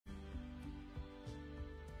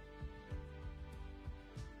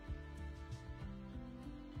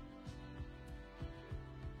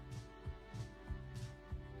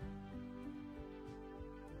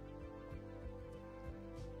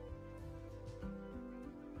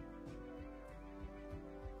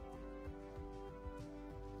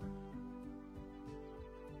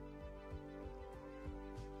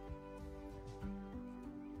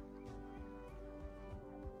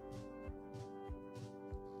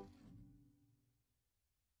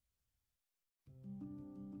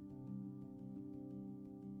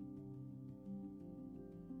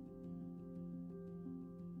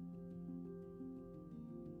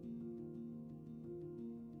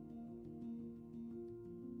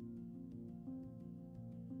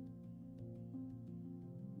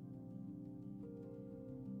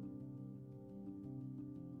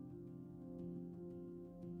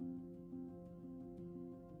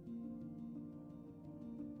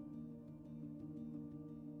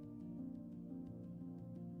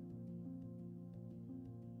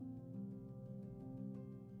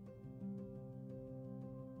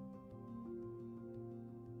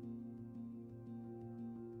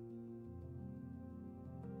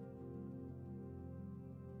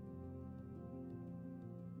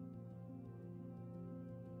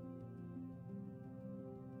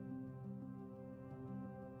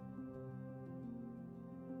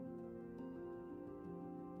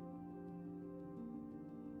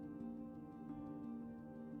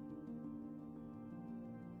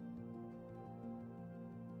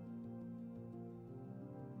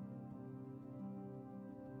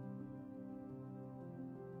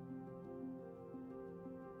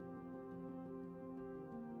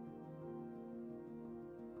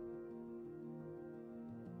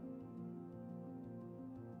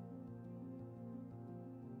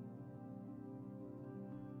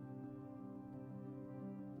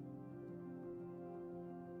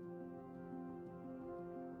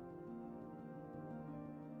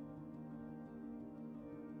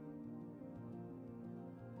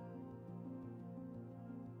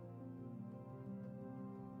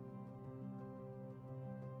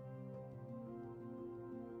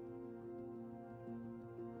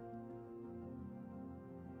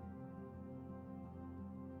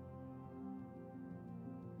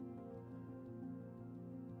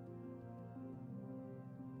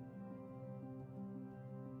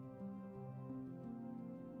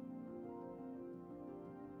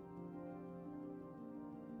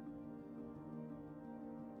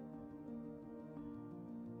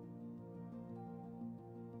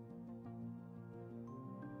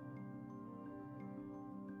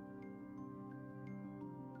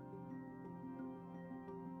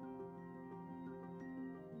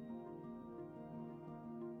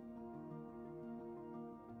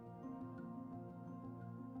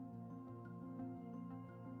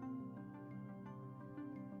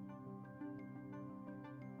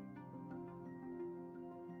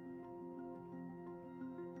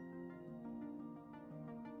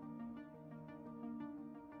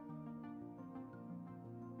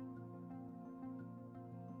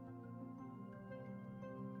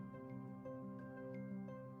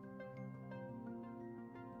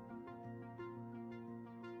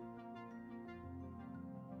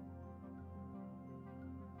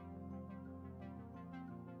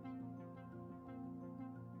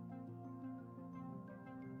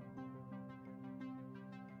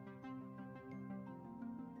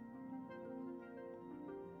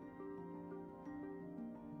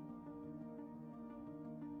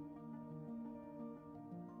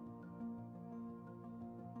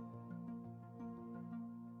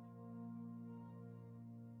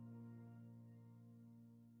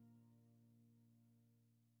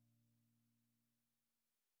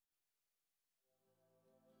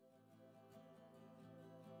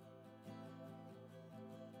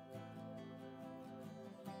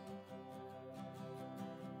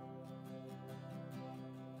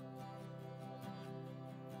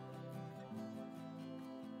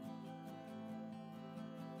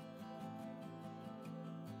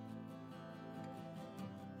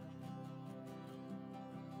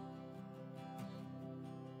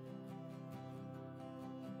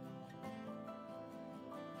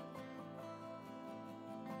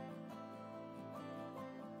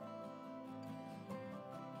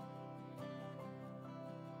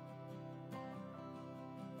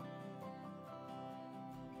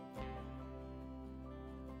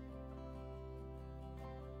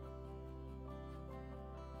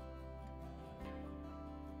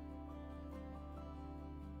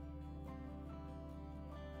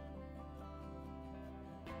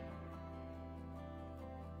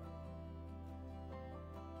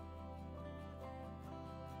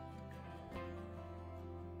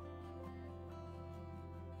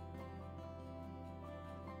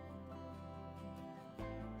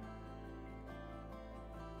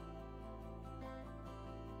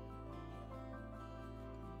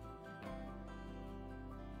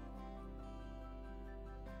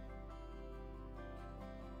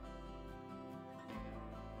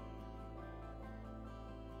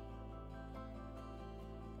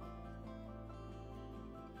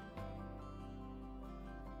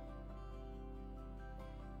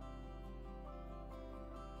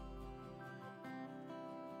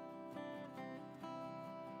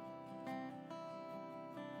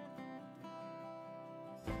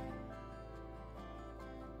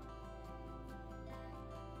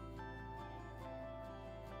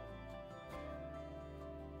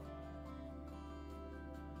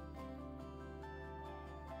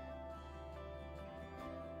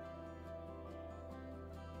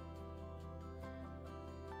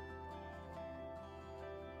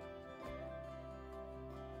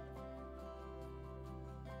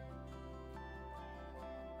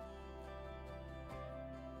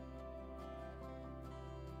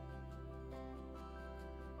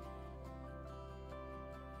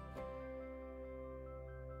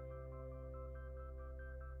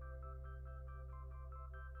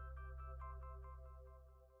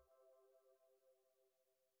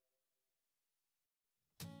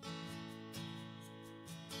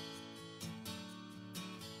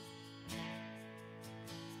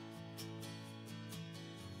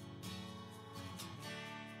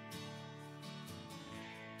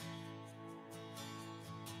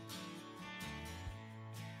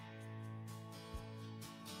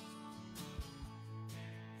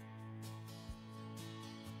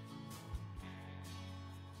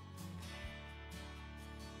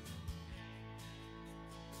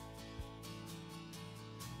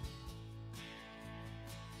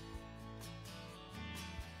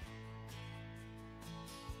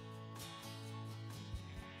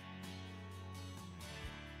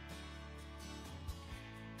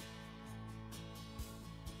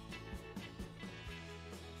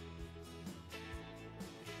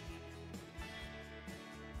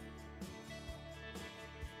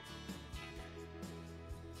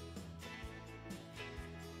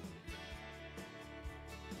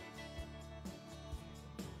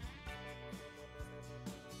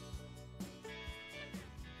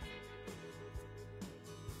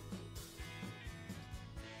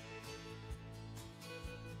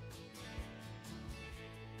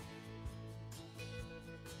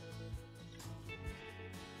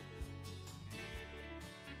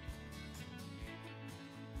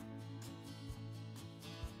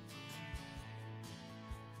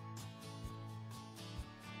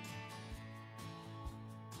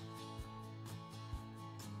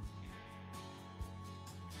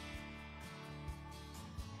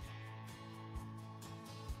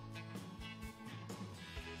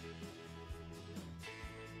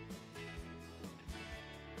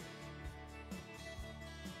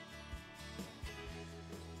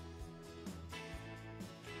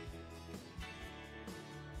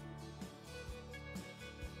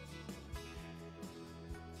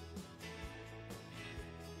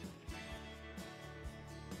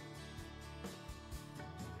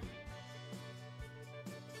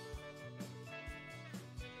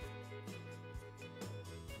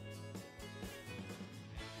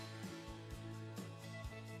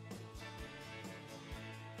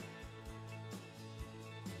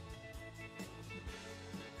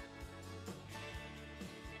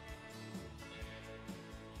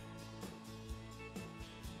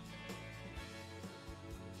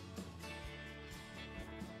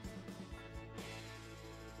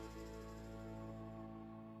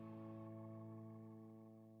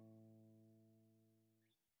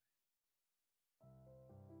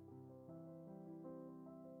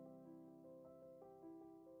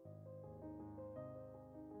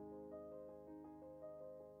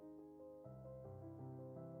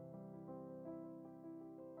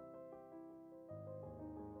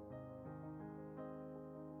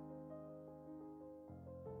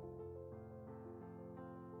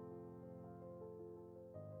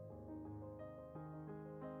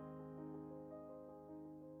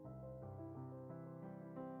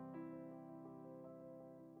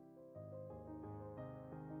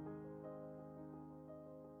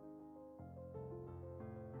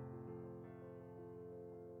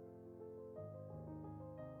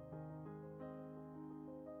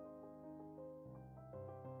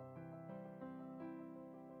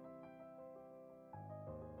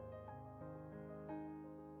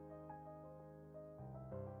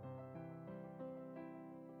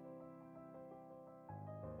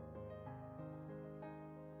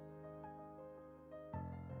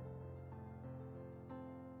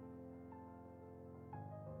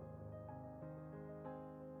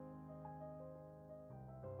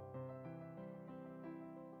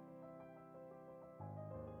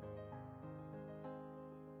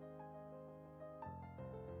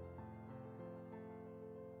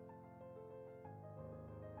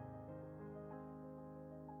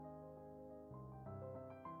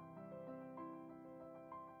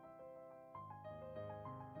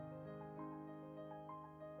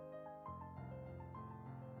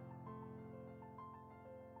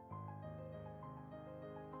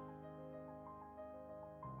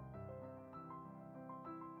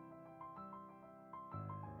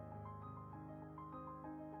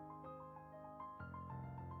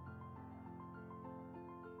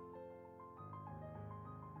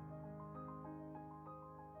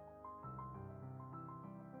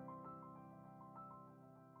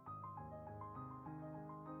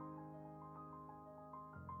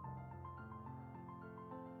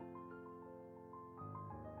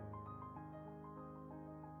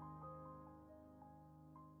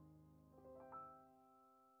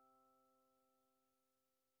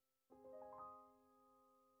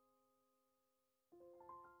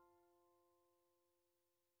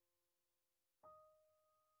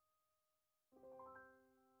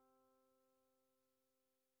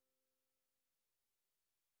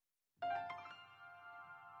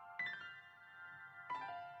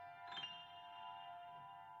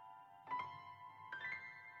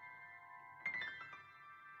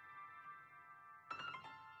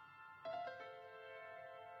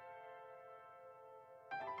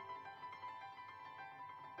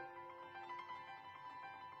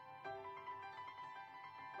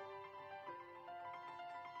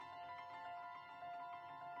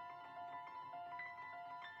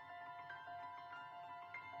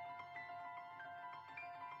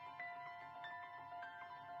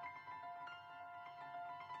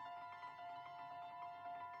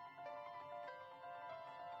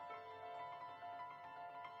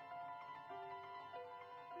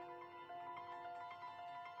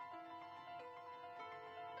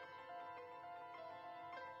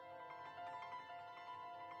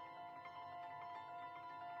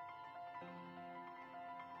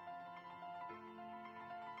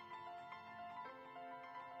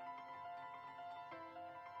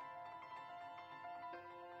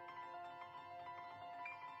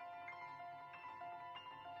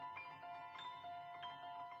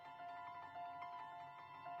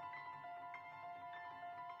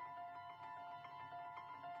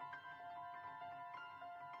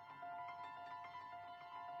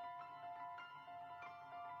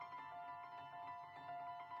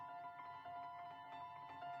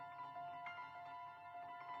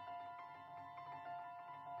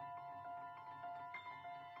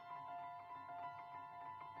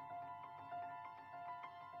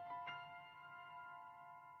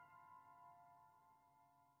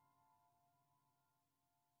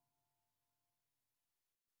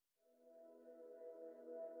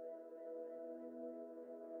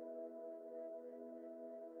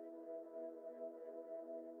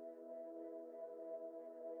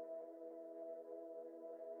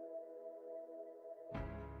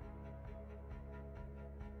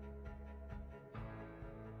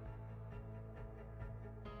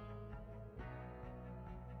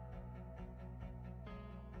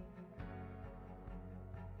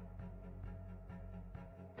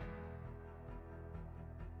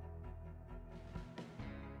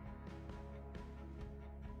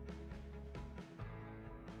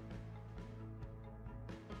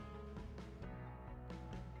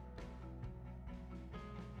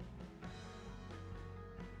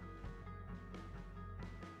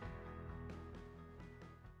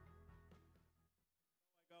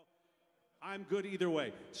I'm good either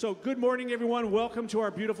way. So good morning, everyone. Welcome to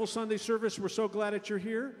our beautiful Sunday service. We're so glad that you're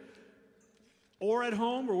here, or at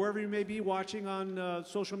home, or wherever you may be watching on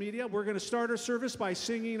social media. We're going to start our service by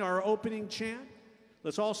singing our opening chant.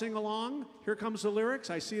 Let's all sing along. Here comes the lyrics.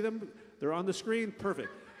 I see them. They're on the screen. Perfect.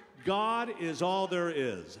 God is all there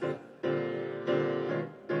is.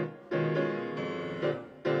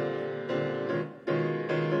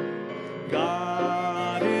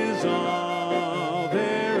 God is all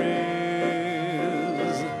there is.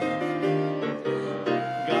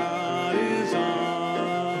 God is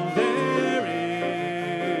all there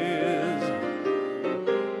is.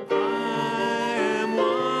 I am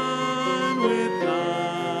one with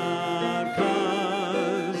God,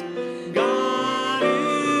 'cause God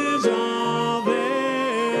is all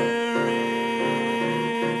there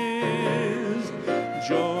is.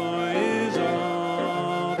 Joy is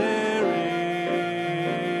all there is.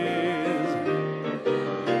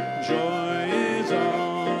 Joy is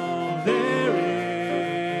all there is.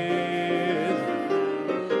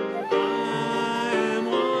 I am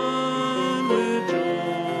one with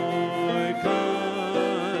joy,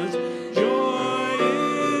 'cause joy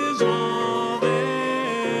is all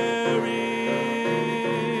there is.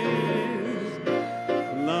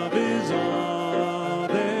 Love is all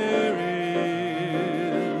there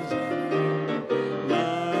is.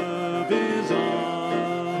 Love is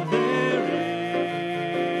all there is.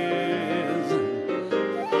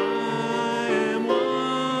 I am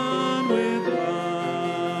one with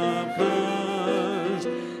love, 'cause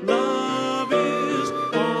love is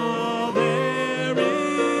all there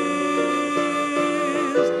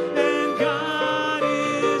is, and God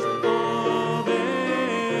is all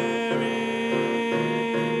there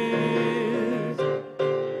is.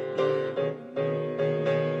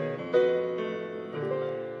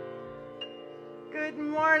 Good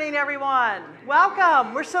morning, everyone.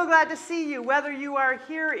 Welcome. We're so glad to see you, whether you are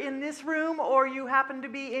here in this room or you happen to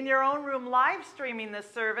be in your own room live streaming this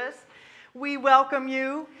service. We welcome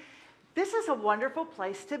you. This is a wonderful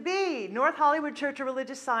place to be. North Hollywood Church of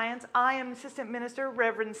Religious Science. I am Assistant Minister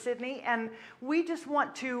Reverend Sidney, and we just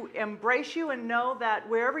want to embrace you and know that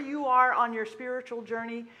wherever you are on your spiritual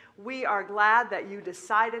journey, we are glad that you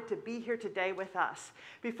decided to be here today with us.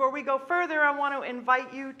 Before we go further, I want to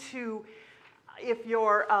invite you to, if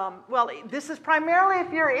you're, this is primarily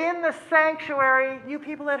if you're in the sanctuary. You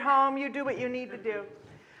people at home, you do what you need to do.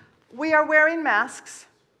 We are wearing masks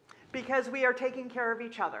because we are taking care of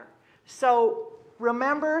each other. So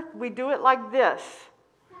remember, we do it like this,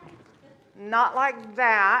 not like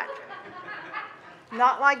that,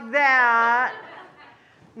 not like that.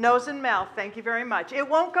 Nose and mouth, thank you very much. It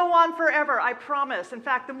won't go on forever, I promise. In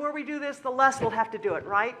fact, the more we do this, the less we'll have to do it,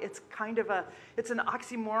 right? It's kind of it's an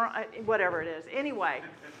oxymoron, whatever it is. Anyway,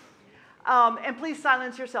 and please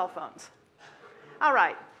silence your cell phones. All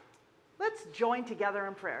right, let's join together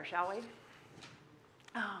in prayer, shall we?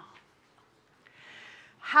 Oh.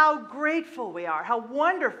 How grateful we are, how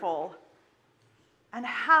wonderful, and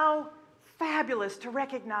how fabulous to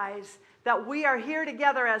recognize that we are here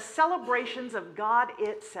together as celebrations of God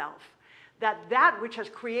itself. That which has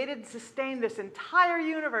created and sustained this entire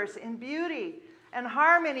universe in beauty and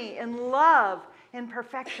harmony, in love, in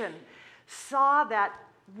perfection, saw that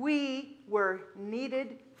we were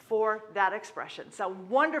needed for that expression. So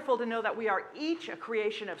wonderful to know that we are each a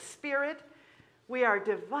creation of spirit. We are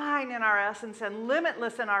divine in our essence and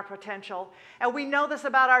limitless in our potential. And we know this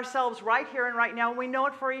about ourselves right here and right now, and we know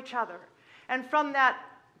it for each other. And from that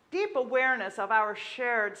deep awareness of our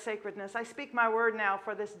shared sacredness, I speak my word now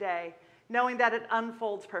for this day, knowing that it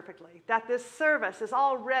unfolds perfectly, that this service is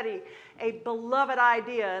already a beloved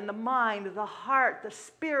idea in the mind, the heart, the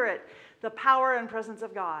spirit, the power and presence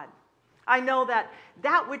of God. I know that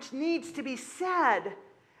that which needs to be said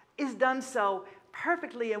is done so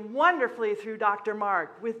perfectly and wonderfully through Dr.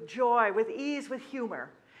 Mark, with joy, with ease, with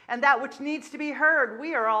humor. And that which needs to be heard,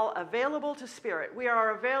 we are all available to spirit. We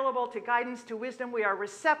are available to guidance, to wisdom. We are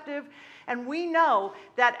receptive. And we know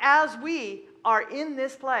that as we are in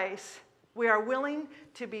this place, we are willing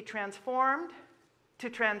to be transformed, to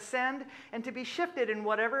transcend, and to be shifted in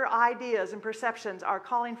whatever ideas and perceptions are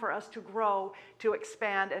calling for us to grow, to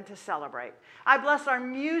expand, and to celebrate. I bless our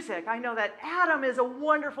music. I know that Adam is a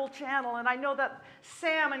wonderful channel, and I know that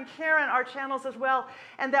Sam and Karen are channels as well,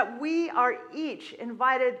 and that we are each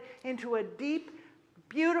invited into a deep,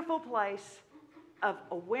 beautiful place of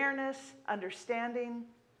awareness, understanding,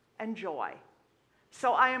 and joy.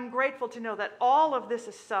 So I am grateful to know that all of this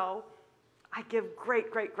is so. I give great,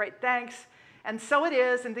 great, great thanks. And so it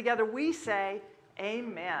is, and together we say,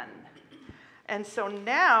 amen. And so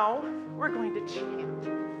now we're going to chant.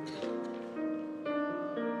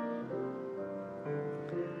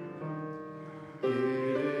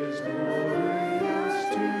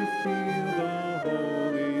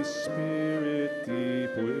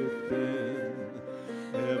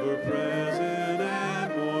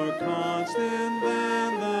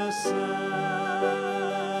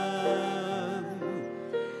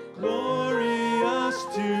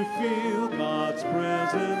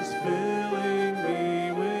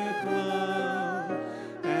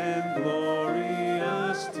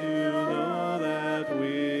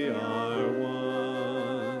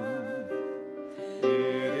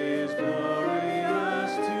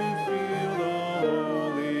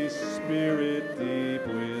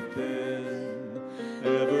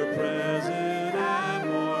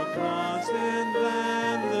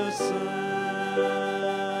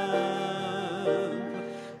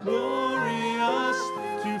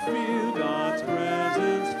 feel God's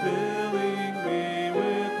presence filling me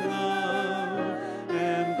with love,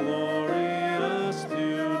 and glorious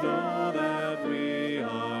to know that we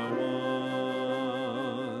are one.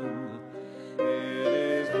 It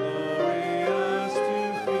is glorious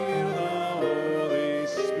to feel the Holy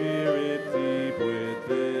Spirit deep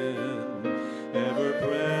within, ever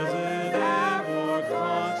present and more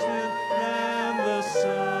constant than the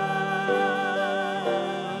sun.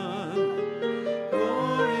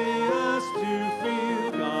 Glorious to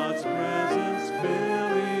feel God's presence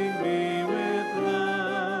filling me with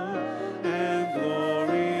love, and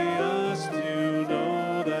glorious to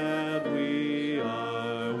know that we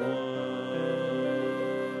are one.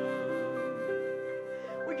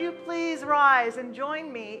 Would you please rise and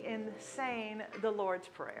join me in saying the Lord's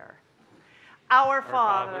Prayer? Our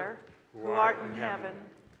Father, who art in heaven,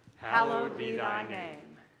 hallowed be thy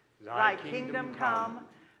name. Thy kingdom come,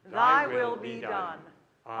 thy will be done,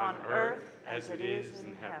 on earth as it is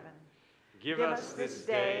in heaven. Give us this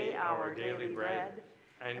day our daily bread,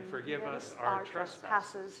 and forgive us our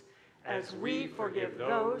trespasses, as we forgive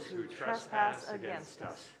those who trespass against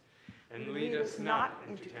us. And lead us not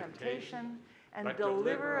into temptation, and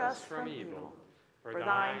deliver us from evil. For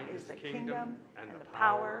thine is the kingdom, and the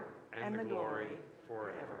power, and the glory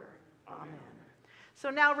forever. Amen. So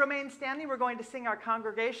now remain standing. We're going to sing our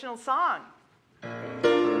congregational song.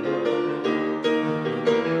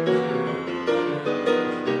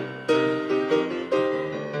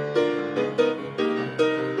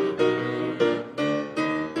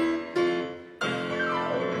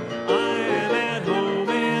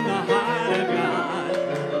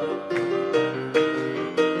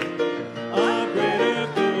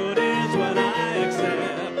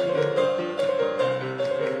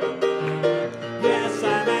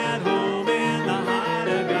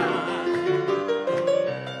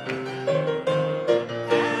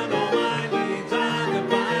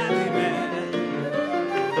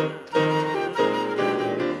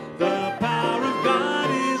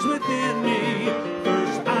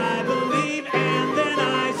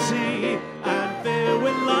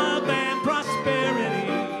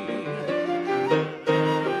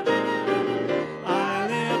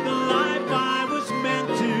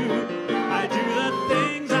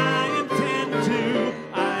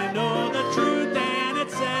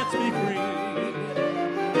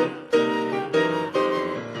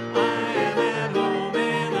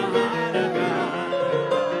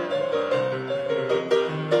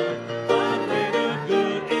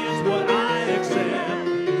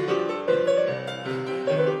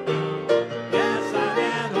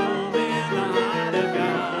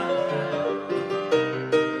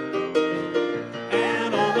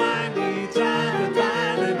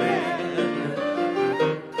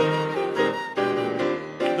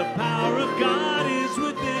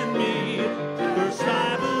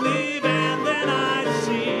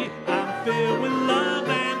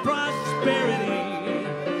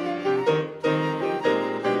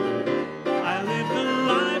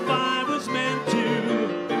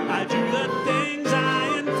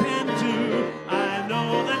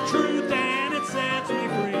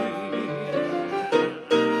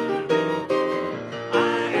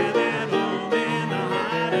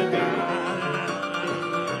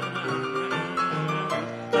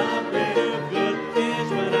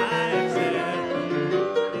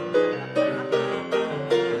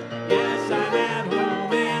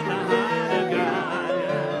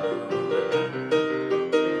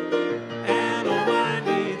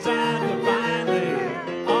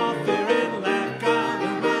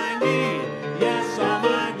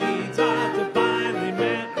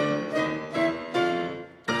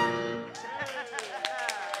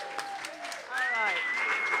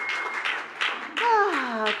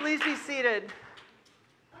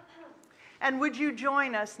 And would you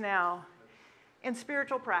join us now in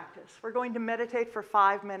spiritual practice? We're going to meditate for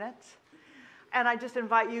 5 minutes. And I just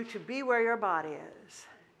invite you to be where your body is.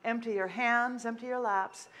 Empty your hands, empty your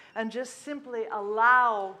laps, and just simply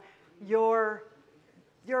allow your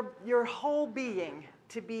whole being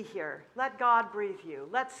to be here. Let God breathe you.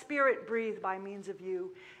 Let Spirit breathe by means of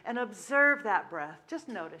you. And observe that breath. Just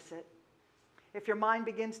notice it. If your mind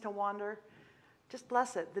begins to wander, just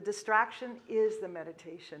bless it. The distraction is the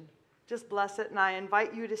meditation. Just bless it. And I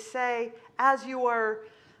invite you to say, as you are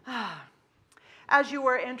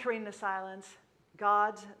entering the silence,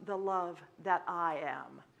 God's the love that I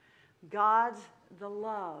am. God's the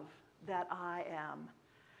love that I am.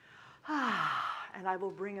 And I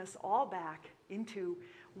will bring us all back into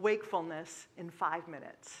wakefulness in 5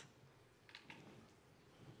 minutes.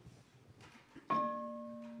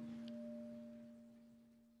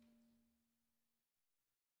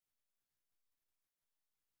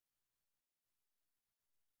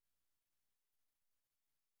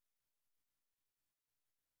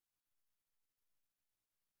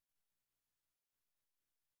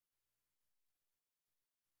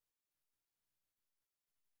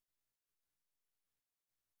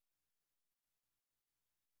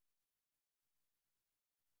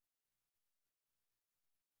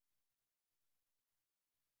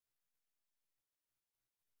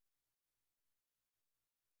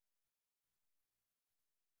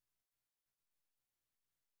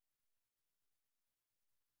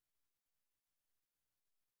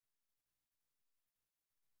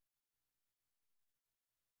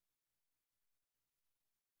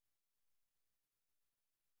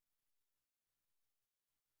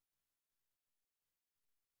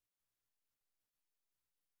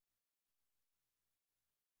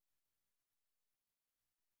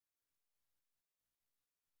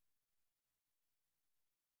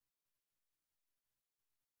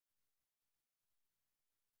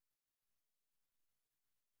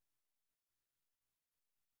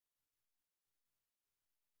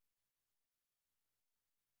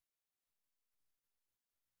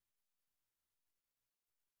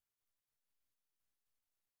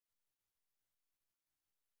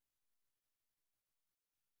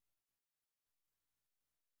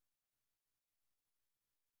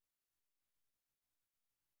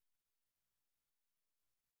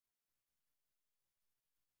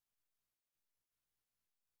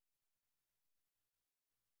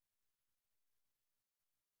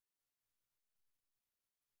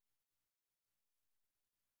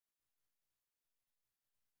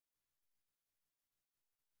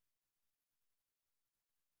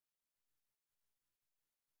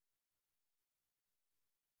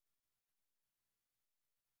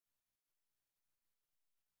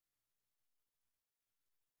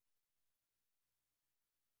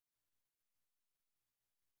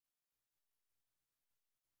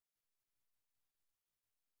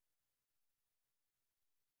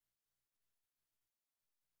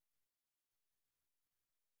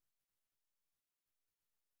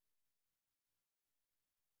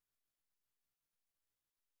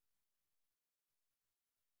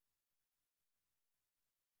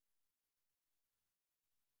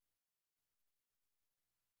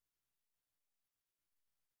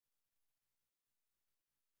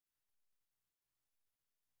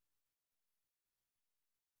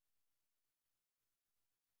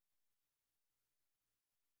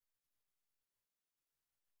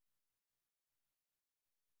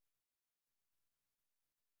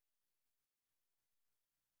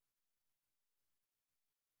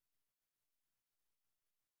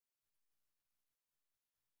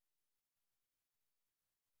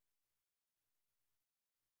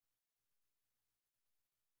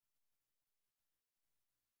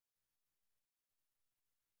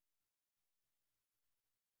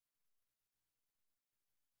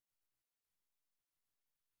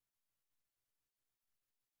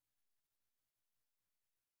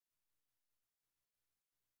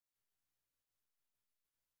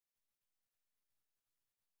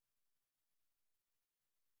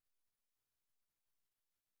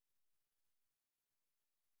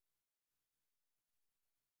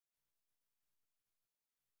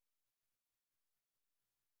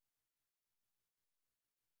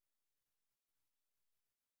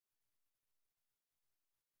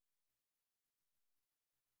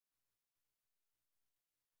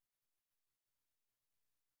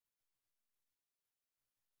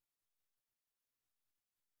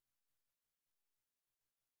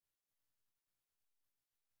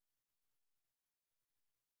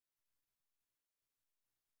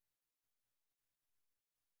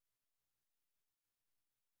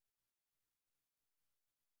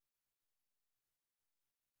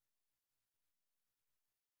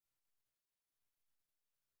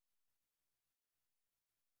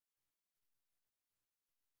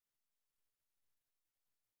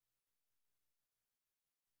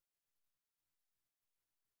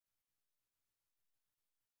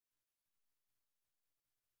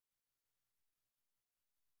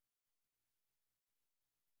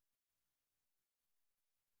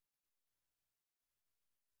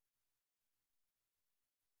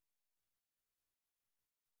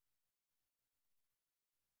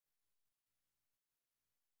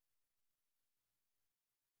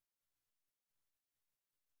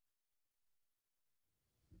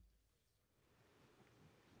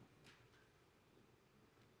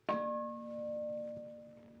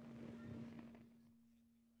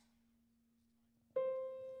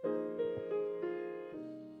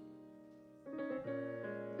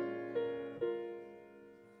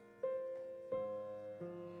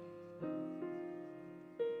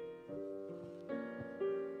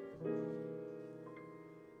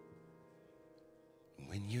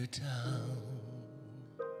 down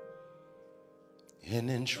and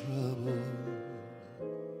in trouble,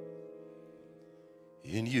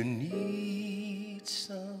 and you need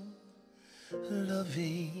some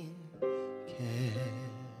loving care,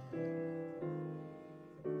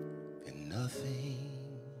 and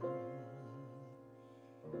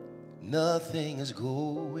nothing is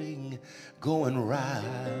going right.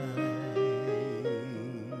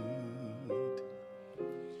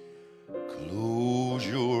 Close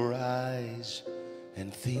your eyes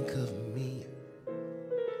and think of me,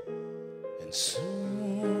 and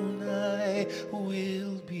soon I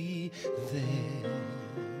will be there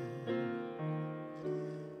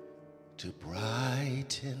to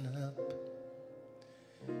brighten up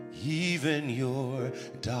even your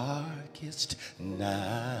darkest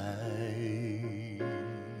night.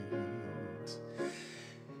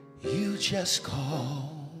 You just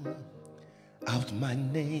call out my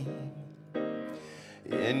name,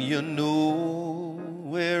 and you know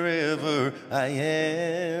wherever I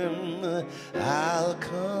am, I'll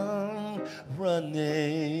come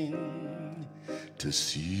running to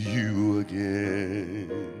see you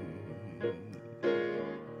again.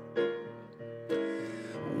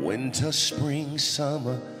 Winter, spring,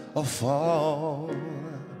 summer, or fall,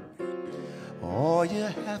 all you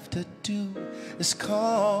have to do is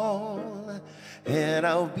call, and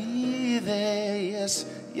I'll be there. Yes,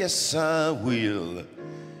 yes, I will.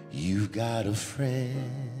 You've got a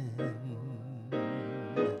friend.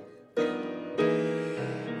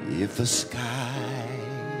 If the sky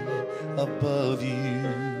above you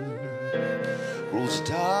grows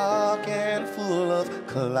dark and full of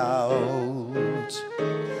clouds,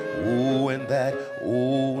 oh, and that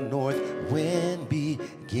old north wind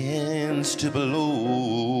begins to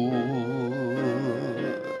blow,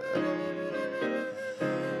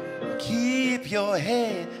 keep your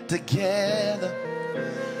head together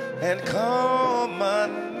and call my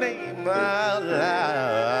name out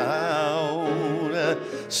loud.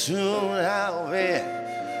 Soon I'll be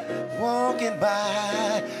walking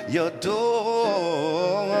by your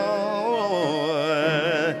door.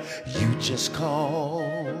 You just call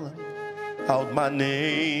out my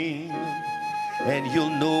name, and you'll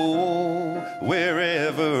know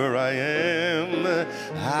wherever I am,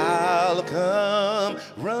 I'll come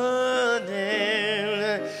running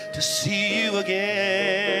to see you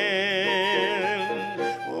again.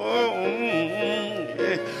 Oh,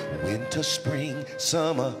 yeah. Winter, spring,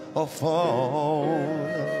 summer, or fall,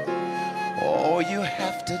 all you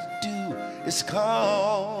have to do is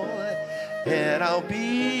call, and I'll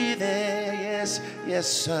be there. Yes,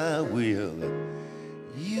 yes, I will.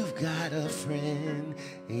 You've got a friend.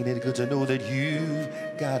 Ain't it good to know that you've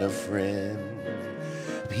got a friend?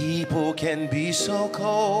 People can be so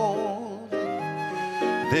cold,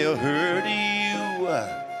 they'll hurt you,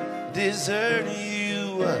 desert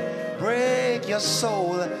you, break your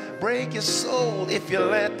soul if you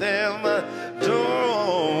let them.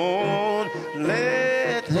 Don't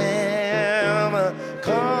let them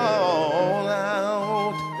call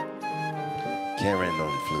out. Karen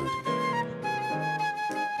on flute.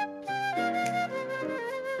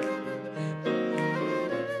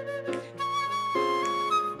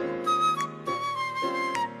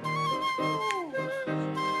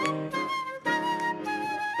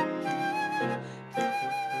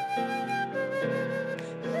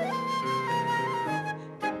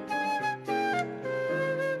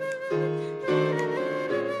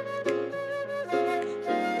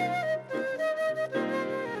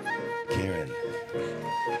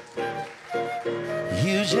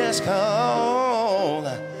 You just call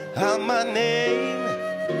out my name,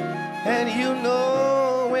 and you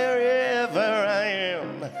know wherever I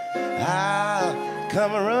am, I'll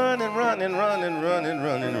come running, running, running, running,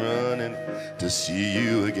 running, running to see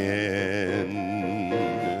you again.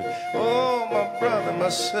 Oh, my brother, my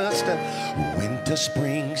sister, winter,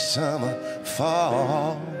 spring, summer,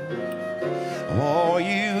 fall, all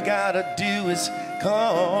you gotta do is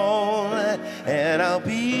call, and I'll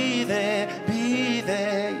be there,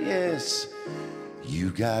 yes.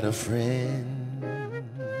 You got a friend.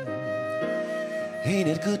 Ain't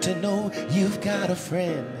it good to know you've got a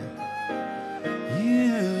friend?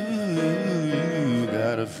 You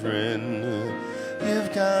got a friend.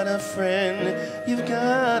 You've got a friend. You've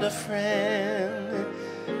got a friend.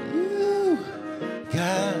 You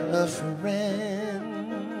got a friend.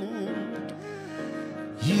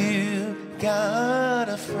 You got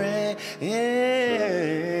a friend.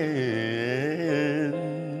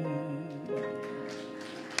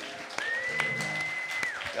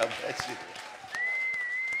 God bless you.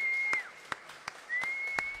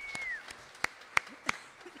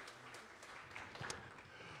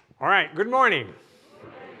 All right, good morning.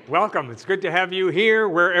 Welcome. It's good to have you here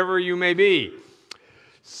wherever you may be.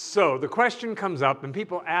 So the question comes up, and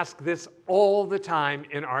people ask this all the time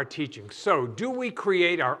in our teaching. So do we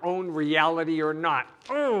create our own reality or not?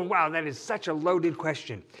 Oh, wow, that is such a loaded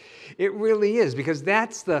question. It really is, because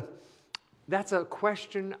that's a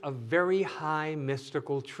question of very high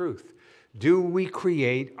mystical truth. Do we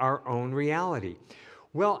create our own reality?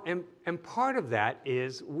 Well, and part of that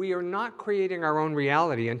is we are not creating our own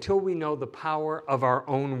reality until we know the power of our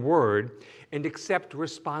own word and accept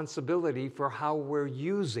responsibility for how we're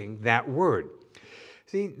using that word.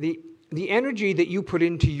 See, the energy that you put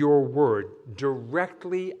into your word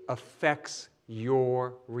directly affects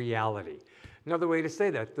your reality. Another way to say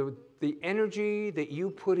that, the energy that you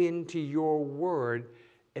put into your word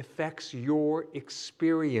affects your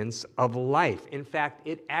experience of life. In fact,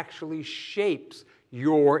 it actually shapes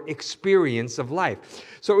your experience of life.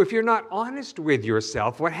 So if you're not honest with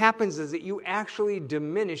yourself, what happens is that you actually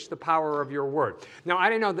diminish the power of your word. Now, I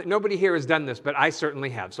don't know that nobody here has done this, but I certainly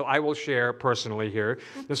have. So I will share personally here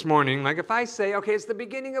this morning. Like if I say, okay, it's the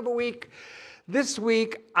beginning of a week. This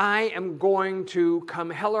week, I am going to, come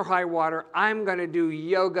hell or high water, I'm going to do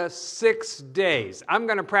yoga 6 days. I'm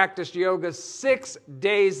going to practice yoga 6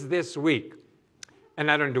 days this week. And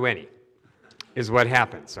I don't do any, is what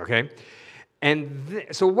happens, okay? And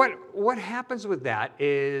so what happens with that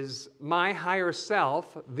is my higher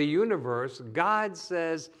self, the universe, God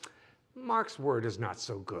says, Mark's word is not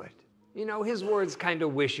so good. You know, his word's kind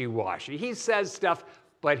of wishy-washy. He says stuff,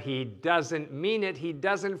 but he doesn't mean it. He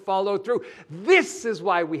doesn't follow through. This is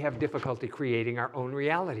why we have difficulty creating our own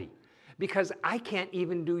reality. Because I can't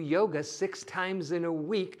even do yoga 6 times in a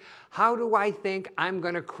week. How do I think I'm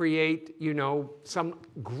going to create, you know, some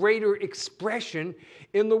greater expression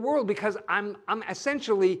in the world? Because I'm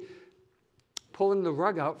essentially pulling the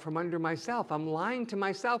rug out from under myself. I'm lying to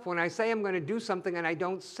myself when I say I'm going to do something and I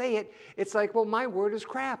don't say it. It's like, well, my word is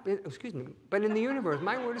crap. Excuse me. But in the universe,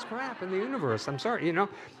 my word is crap in the universe. I'm sorry, you know.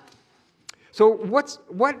 So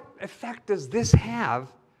what effect does this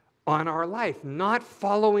have on our life, not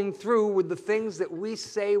following through with the things that we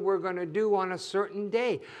say we're going to do on a certain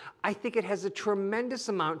day? I think it has a tremendous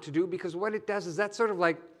amount to do, because what it does is that sort of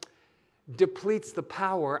like depletes the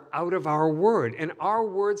power out of our word. And our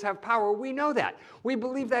words have power. We know that. We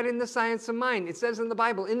believe that in the science of mind. It says in the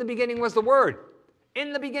Bible, in the beginning was the Word.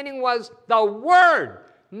 In the beginning was the Word,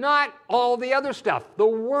 not all the other stuff. The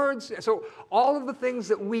words, so all of the things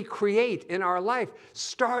that we create in our life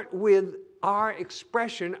start with our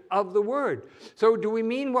expression of the word. So do we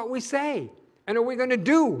mean what we say? And are we going to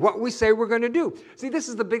do what we say we're going to do? See, this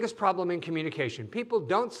is the biggest problem in communication. People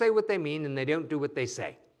don't say what they mean and they don't do what they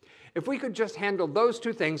say. If we could just handle those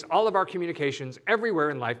 2 things, all of our communications everywhere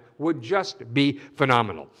in life would just be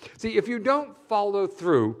phenomenal. See, if you don't follow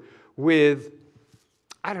through with,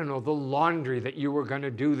 I don't know, the laundry that you were going to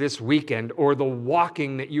do this weekend or the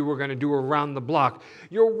walking that you were going to do around the block,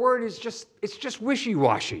 your word is just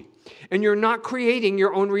wishy-washy. And you're not creating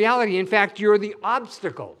your own reality. In fact, you're the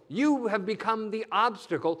obstacle. You have become the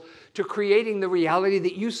obstacle to creating the reality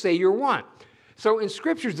that you say you want. So in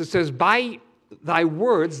scriptures it says, by thy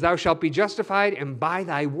words thou shalt be justified, and by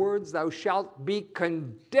thy words thou shalt be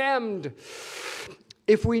condemned.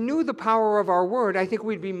 If we knew the power of our word, I think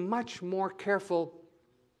we'd be much more careful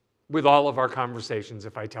with all of our conversations,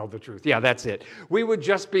 if I tell the truth. Yeah, that's it. We would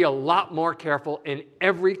just be a lot more careful in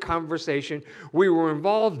every conversation we were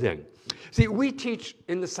involved in. See, we teach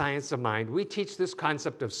in the science of mind, we teach this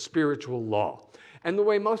concept of spiritual law. And the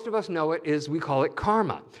way most of us know it is we call it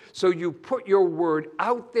karma. So you put your word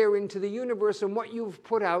out there into the universe, and what you've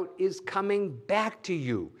put out is coming back to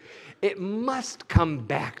you. It must come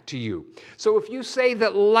back to you. So if you say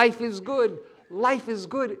that life is good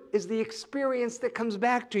is the experience that comes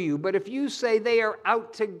back to you. But if you say they are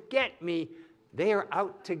out to get me, they are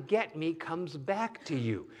out to get me comes back to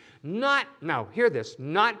you. Now hear this,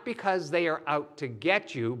 not because they are out to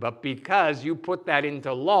get you, but because you put that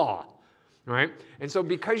into law. Right? And so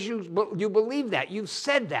because you believe that, you've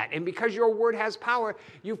said that, and because your word has power,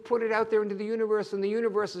 you've put it out there into the universe, and the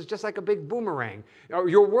universe is just like a big boomerang.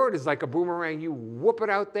 Your word is like a boomerang. You whoop it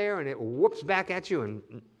out there, and it whoops back at you and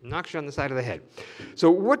knocks you on the side of the head. So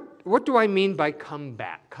what do I mean by comes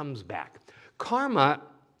back? Karma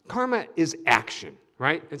is action,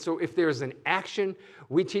 right? And so if there's an action,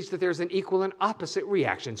 we teach that there's an equal and opposite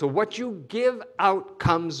reaction. So what you give out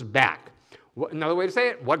comes back. Another way to say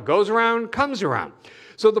it, what goes around comes around.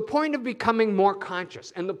 So the point of becoming more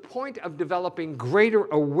conscious and the point of developing greater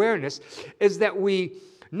awareness is that we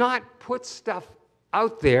not put stuff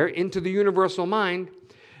out there into the universal mind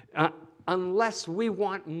unless we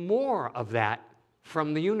want more of that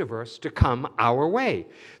from the universe to come our way.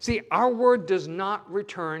 See, our word does not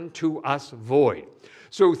return to us void.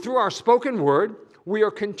 So through our spoken word, we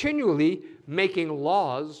are continually making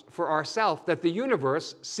laws for ourselves that the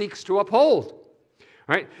universe seeks to uphold.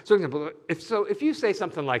 Right? So, for example, if you say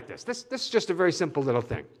something like this is just a very simple little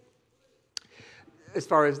thing. As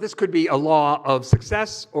far as this could be a law of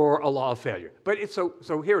success or a law of failure. But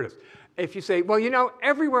so here it is. If you say, well, you know,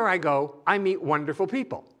 everywhere I go, I meet wonderful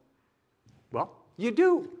people. Well, you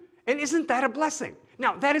do. And isn't that a blessing?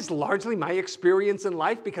 Now, that is largely my experience in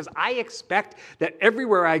life because I expect that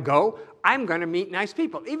everywhere I go, I'm going to meet nice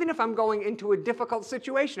people. Even if I'm going into a difficult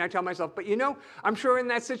situation, I tell myself, but you know, I'm sure in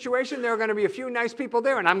that situation there are going to be a few nice people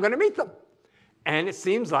there and I'm going to meet them. And it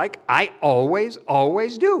seems like I always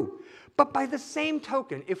do. But by the same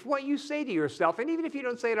token, if what you say to yourself, and even if you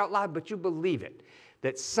don't say it out loud, but you believe it,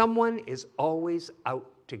 that someone is always out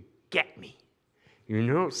to get me. You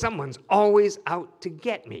know, someone's always out to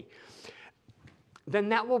get me. Then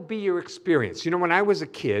that will be your experience. You know, when I was a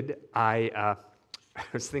kid, I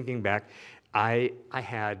was thinking back, I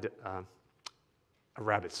had a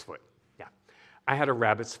rabbit's foot. Yeah, I had a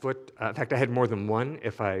rabbit's foot. In fact, I had more than one,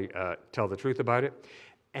 if I tell the truth about it.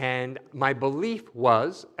 And my belief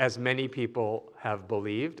was, as many people have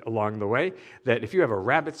believed along the way, that if you have a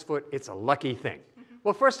rabbit's foot, it's a lucky thing.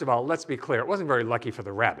 Well, first of all, let's be clear. It wasn't very lucky for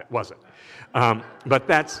the rabbit, was it?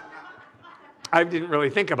 But I didn't really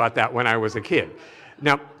think about that when I was a kid.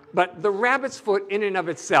 Now, but the rabbit's foot in and of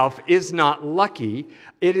itself is not lucky.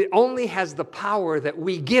 It only has the power that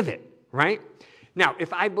we give it, right? Now,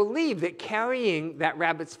 if I believe that carrying that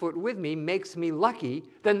rabbit's foot with me makes me lucky,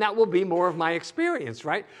 then that will be more of my experience,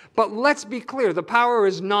 right? But let's be clear, the power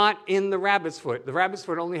is not in the rabbit's foot. The rabbit's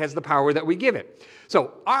foot only has the power that we give it.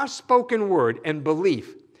 So our spoken word and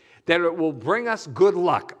belief that it will bring us good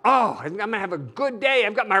luck. Oh, I'm going to have a good day.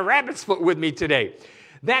 I've got my rabbit's foot with me today.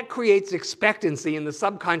 That creates expectancy in the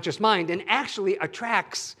subconscious mind and actually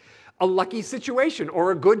attracts a lucky situation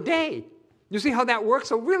or a good day. You see how that works?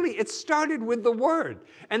 So really, it started with the word,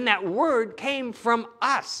 and that word came from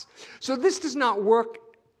us. So this does not work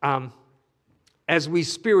as we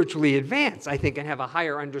spiritually advance, I think, and have a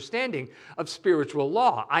higher understanding of spiritual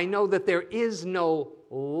law. I know that there is no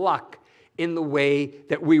luck in the way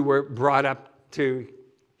that we were brought up to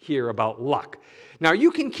hear about luck. Now,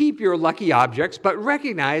 you can keep your lucky objects, but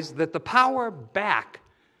recognize that the power back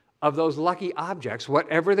of those lucky objects,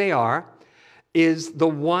 whatever they are, is the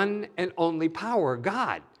one and only power,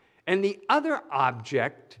 God. And the other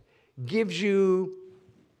object gives you,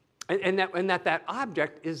 and that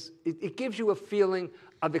object is, it gives you a feeling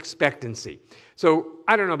of expectancy. So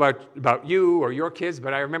I don't know about you or your kids,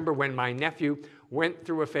 but I remember when my nephew went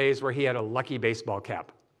through a phase where he had a lucky baseball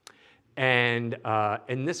cap. And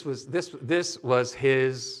this was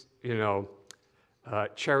his,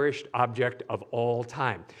 cherished object of all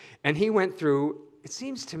time. And he went through, it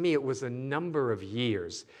seems to me it was a number of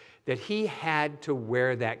years that he had to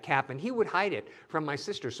wear that cap, and he would hide it from my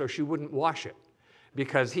sister so she wouldn't wash it,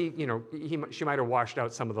 because she might have washed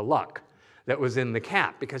out some of the luck that was in the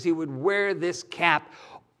cap, because he would wear this cap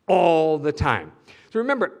all the time. So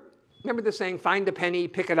remember the saying, find a penny,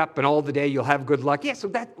 pick it up, and all the day you'll have good luck? Yeah, so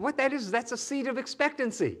what that is, that's a seed of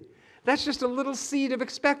expectancy. That's just a little seed of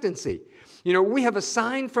expectancy. We have a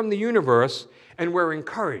sign from the universe, and we're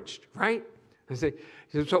encouraged, right?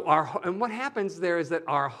 And what happens there is that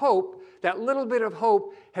our hope, that little bit of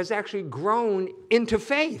hope, has actually grown into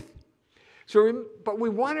faith. But we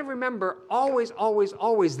want to remember always, always,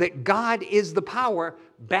 always that God is the power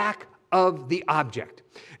back of the object.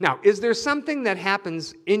 Now, is there something that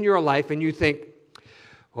happens in your life and you think,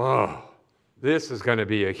 whoa, this is going to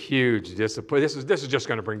be a huge disappointment. This is just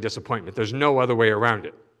going to bring disappointment. There's no other way around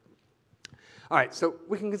it. All right, so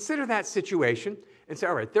we can consider that situation and say,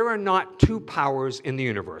 all right, there are not two powers in the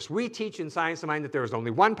universe. We teach in Science of Mind that there is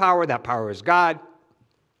only one power. That power is God.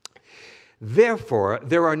 Therefore,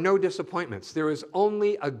 there are no disappointments. There is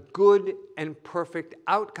only a good and perfect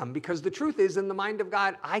outcome, because the truth is, in the mind of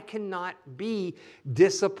God, I cannot be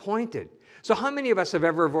disappointed. So how many of us have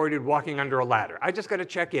ever avoided walking under a ladder? I just got to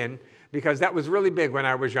check in, because that was really big when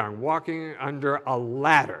I was young, walking under a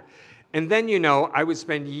ladder. And then, I would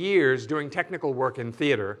spend years doing technical work in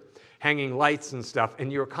theater, hanging lights and stuff,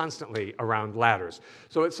 and you're constantly around ladders.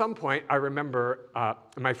 So at some point, I remember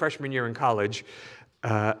my freshman year in college,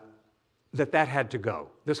 that had to go.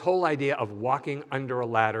 This whole idea of walking under a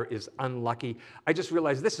ladder is unlucky. I just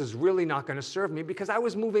realized this is really not going to serve me, because I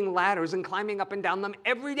was moving ladders and climbing up and down them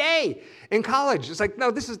every day in college. It's like, no,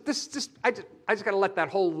 I just got to let that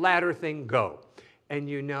whole ladder thing go. And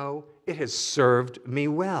it has served me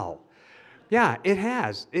well. Yeah, it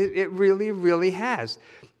has. It really, really has.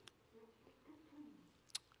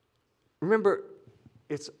 Remember,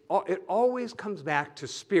 it always comes back to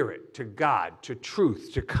spirit, to God, to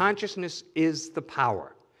truth, to consciousness is the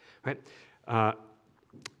power. Right?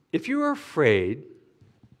 If you're afraid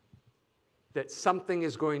that something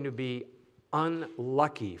is going to be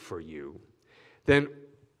unlucky for you, then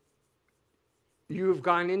you have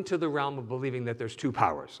gone into the realm of believing that there's two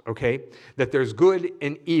powers, okay? That there's good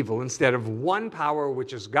and evil instead of one power,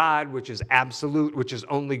 which is God, which is absolute, which is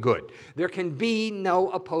only good. There can be no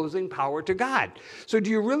opposing power to God. So do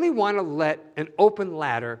you really want to let an open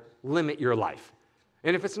ladder limit your life?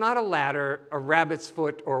 And if it's not a ladder, a rabbit's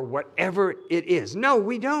foot, or whatever it is. No,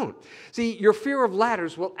 we don't. See, your fear of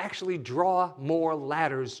ladders will actually draw more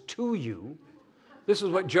ladders to you. This is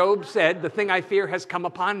what Job said, the thing I fear has come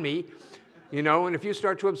upon me. You know, and if you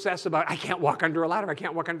start to obsess about, I can't walk under a ladder, I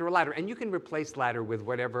can't walk under a ladder, and you can replace ladder with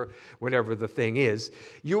whatever the thing is,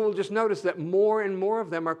 you will just notice that more and more of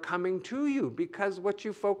them are coming to you because what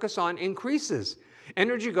you focus on increases.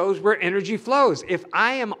 Energy goes where energy flows. If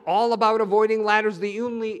I am all about avoiding ladders, the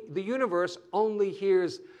universe only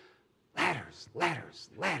hears ladders, ladders,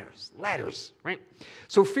 ladders, ladders, right?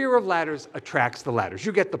 So fear of ladders attracts the ladders.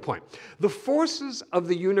 You get the point. The forces of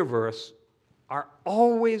the universe are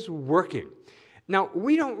always working. Now,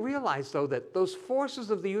 we don't realize, though, that those forces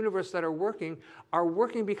of the universe that are working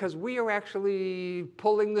because we are actually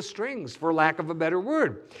pulling the strings, for lack of a better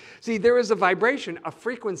word. See, there is a vibration, a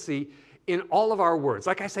frequency in all of our words.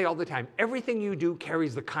 Like I say all the time, everything you do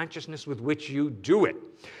carries the consciousness with which you do it,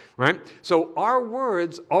 right? So our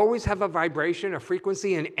words always have a vibration, a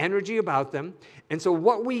frequency, and energy about them. And so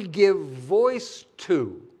what we give voice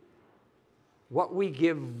to,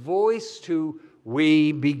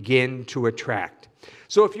 we begin to attract.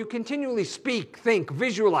 So if you continually speak, think,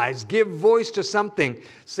 visualize, give voice to something,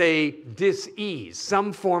 say dis-ease,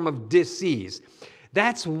 some form of dis-ease,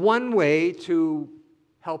 that's one way to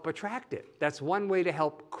help attract it. That's one way to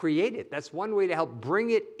help create it. That's one way to help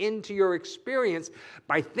bring it into your experience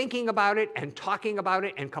by thinking about it and talking about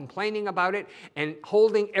it and complaining about it and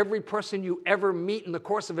holding every person you ever meet in the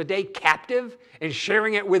course of a day captive and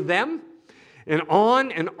sharing it with them. And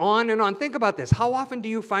on and on and on. Think about this. How often do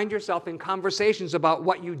you find yourself in conversations about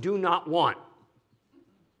what you do not want?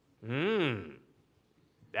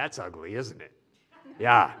 That's ugly, isn't it?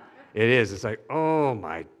 Yeah, it is. It's like, oh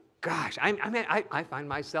my gosh. I find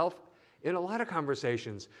myself in a lot of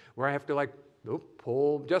conversations where I have to I've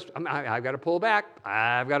got to pull back.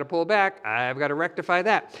 I've got to pull back. I've got to rectify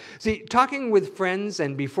that. See, talking with friends,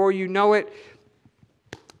 and before you know it,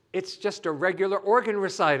 it's just a regular organ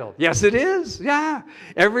recital. Yes, it is. Yeah.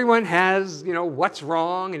 Everyone has, what's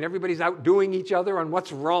wrong, and everybody's outdoing each other on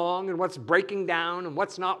what's wrong and what's breaking down and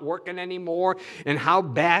what's not working anymore and how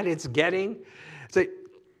bad it's getting. So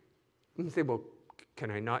you say, well,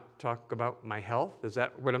 can I not talk about my health? Is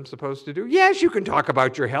that what I'm supposed to do? Yes, you can talk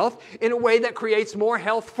about your health in a way that creates more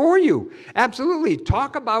health for you. Absolutely.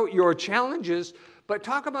 Talk about your challenges, but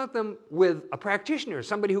talk about them with a practitioner,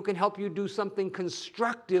 somebody who can help you do something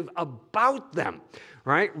constructive about them,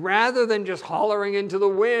 right? Rather than just hollering into the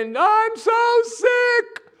wind, I'm so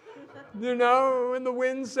sick, and the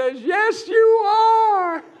wind says, yes, you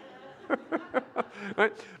are.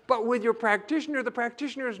 Right? But with your practitioner, the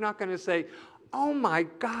practitioner is not going to say, oh my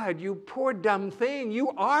God, you poor dumb thing,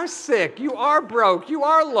 you are sick, you are broke, you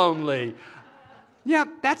are lonely. Yeah,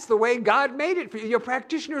 that's the way God made it for you. Your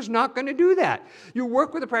practitioner is not going to do that. You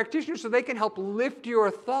work with a practitioner so they can help lift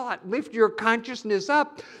your thought, lift your consciousness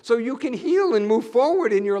up so you can heal and move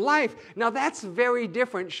forward in your life. Now, that's very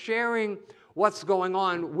different, sharing what's going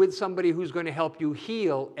on with somebody who's going to help you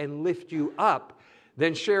heal and lift you up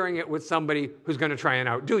than sharing it with somebody who's going to try and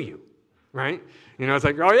outdo you, right? It's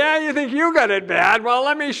like, oh yeah, you think you got it bad? Well,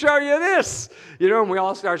 let me show you this. And we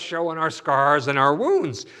all start showing our scars and our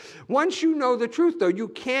wounds. Once you know the truth, though, you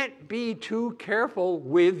can't be too careful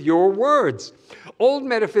with your words. Old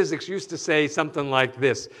metaphysics used to say something like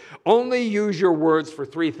this: only use your words for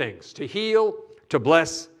three things: to heal, to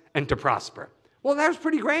bless, and to prosper. Well, that was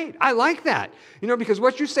pretty great. I like that. Because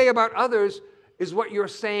what you say about others is what you're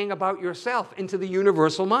saying about yourself into the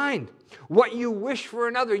universal mind. What you wish for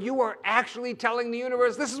another, you are actually telling the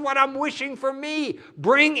universe, this is what I'm wishing for me.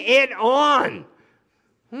 Bring it on.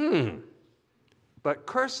 But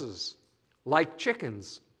curses, like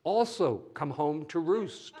chickens, also come home to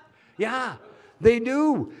roost. Yeah, they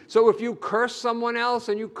do. So if you curse someone else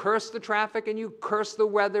and you curse the traffic and you curse the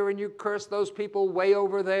weather and you curse those people way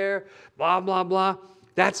over there, blah, blah, blah,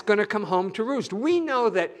 that's going to come home to roost. We know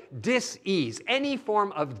that dis-ease, any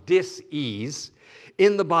form of dis-ease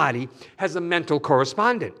in the body, has a mental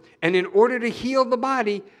correspondent. And in order to heal the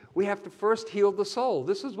body, we have to first heal the soul.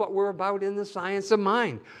 This is what we're about in the science of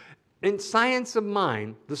mind. In science of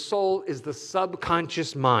mind, the soul is the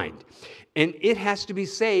subconscious mind. And it has to be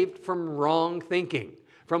saved from wrong thinking,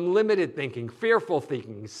 from limited thinking, fearful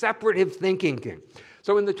thinking, separative thinking.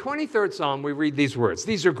 So in the 23rd Psalm, we read these words.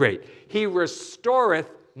 These are great. He restoreth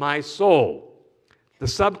my soul. The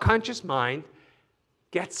subconscious mind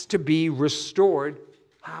gets to be restored.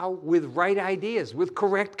 How? With right ideas, with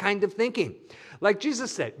correct kind of thinking. Like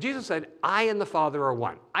Jesus said, I and the Father are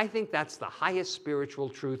one. I think that's the highest spiritual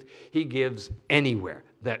truth he gives anywhere,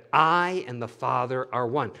 that I and the Father are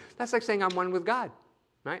one. That's like saying I'm one with God,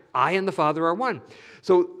 right? I and the Father are one.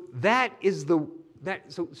 So that is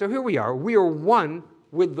so here we are. We are one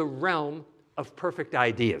with the realm of perfect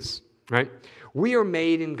ideas, right? We are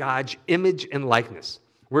made in God's image and likeness.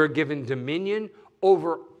 We're given dominion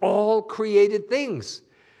over all created things.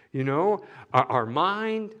 You know, our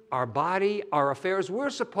mind, our body, our affairs, we're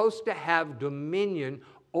supposed to have dominion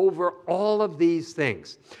over all of these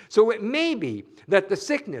things. So it may be that the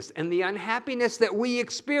sickness and the unhappiness that we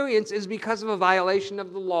experience is because of a violation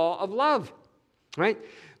of the law of love, right?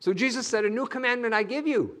 So Jesus said, a new commandment I give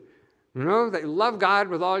you, you know, that you love God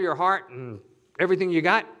with all your heart and everything you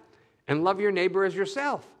got, and love your neighbor as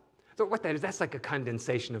yourself. So what that is, that's like a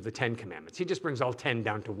condensation of the 10 commandments. He just brings all 10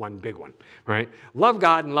 down to one big one, right? Love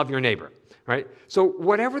God and love your neighbor, right? So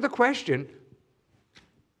whatever the question,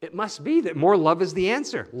 it must be that more love is the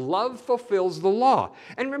answer. Love fulfills the law.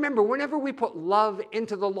 And remember, whenever we put love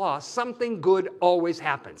into the law, something good always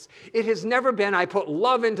happens. It has never been, I put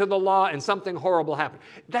love into the law and something horrible happened.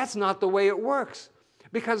 That's not the way it works.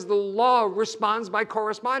 Because the law responds by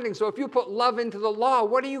corresponding. So if you put love into the law,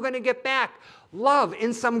 what are you going to get back? Love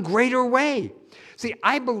in some greater way. See,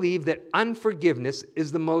 I believe that unforgiveness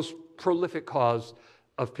is the most prolific cause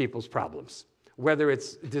of people's problems. Whether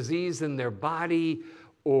it's disease in their body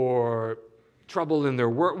or trouble in their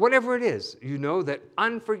work, whatever it is, you know that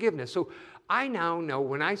unforgiveness. So I now know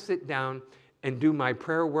when I sit down and do my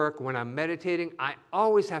prayer work, when I'm meditating, I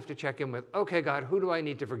always have to check in with, okay, God, who do I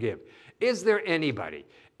need to forgive? Is there anybody?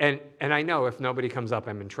 And I know if nobody comes up,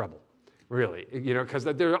 I'm in trouble, really, you know, because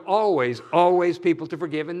there are always people to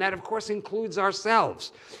forgive, and that, of course, includes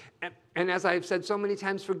ourselves. And as I've said so many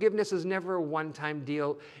times, forgiveness is never a one-time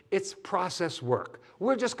deal. It's process work.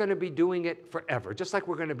 We're just going to be doing it forever, just like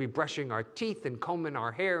we're going to be brushing our teeth and combing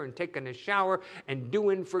our hair and taking a shower and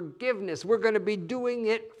doing forgiveness. We're going to be doing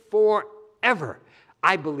it forever,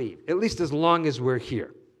 I believe, at least as long as we're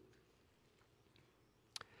here.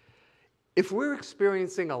 If we're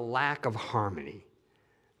experiencing a lack of harmony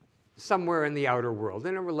somewhere in the outer world,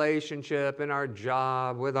 in a relationship, in our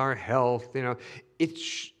job, with our health, you know, it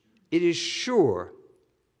is sure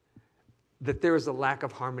that there is a lack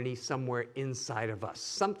of harmony somewhere inside of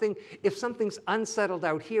us. If something's unsettled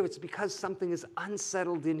out here, it's because something is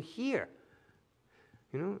unsettled in here.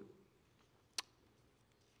 You know,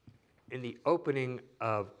 in the opening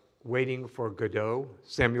of Waiting for Godot,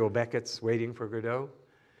 Samuel Beckett's Waiting for Godot,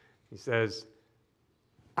 he says,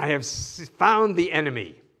 I have found the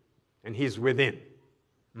enemy, and he's within.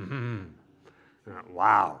 Mm-hmm.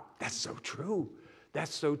 Wow, that's so true.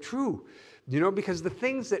 That's so true. You know, because the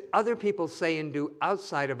things that other people say and do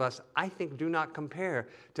outside of us, I think do not compare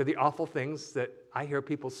to the awful things that I hear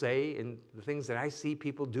people say and the things that I see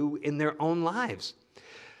people do in their own lives.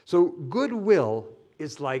 So goodwill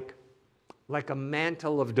is like a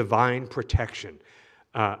mantle of divine protection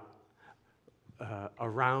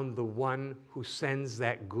around the one who sends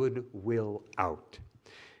that goodwill out.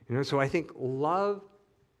 You know, so I think love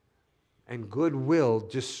and goodwill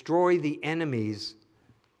destroy the enemies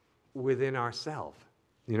within ourselves.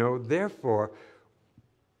 You know, therefore,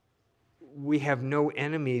 we have no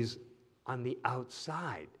enemies on the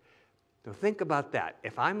outside. So think about that.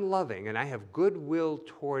 If I'm loving and I have goodwill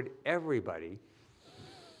toward everybody,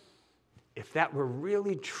 if that were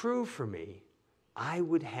really true for me, I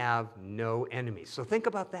would have no enemies. So think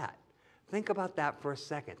about that. Think about that for a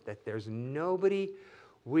second, that there's nobody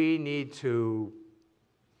we need to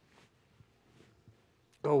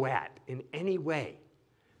go at in any way,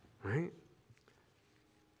 right?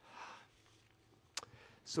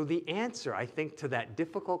 So the answer, I think, to that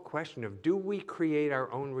difficult question of do we create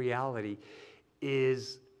our own reality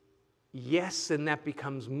is yes, and that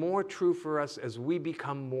becomes more true for us as we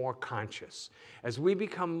become more conscious. As we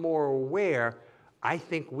become more aware, I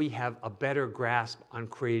think we have a better grasp on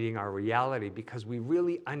creating our reality because we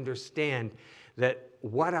really understand that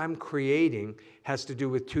what I'm creating has to do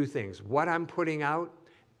with two things. What I'm putting out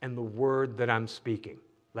and the word that I'm speaking.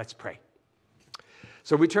 Let's pray.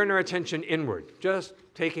 So we turn our attention inward, just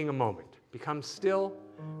taking a moment. Become still.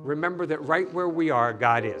 Remember that right where we are,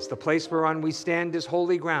 God is. The place whereon we stand is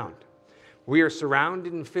holy ground. We are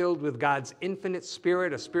surrounded and filled with God's infinite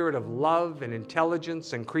spirit, a spirit of love and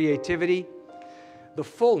intelligence and creativity. The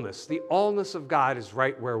fullness, the allness of God is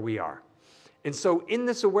right where we are. And so in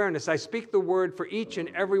this awareness, I speak the word for each and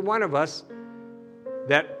every one of us,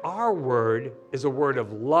 that our word is a word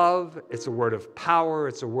of love, it's a word of power,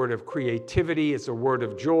 it's a word of creativity, it's a word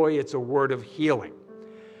of joy, it's a word of healing.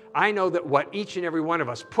 I know that what each and every one of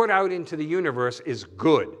us put out into the universe is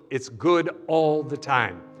good. It's good all the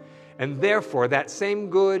time. And therefore, that same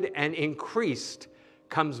good and increased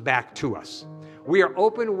comes back to us. We are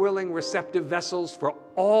open, willing, receptive vessels for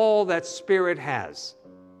all that Spirit has.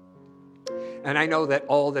 And I know that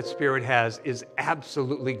all that Spirit has is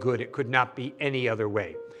absolutely good. It could not be any other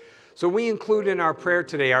way. So we include in our prayer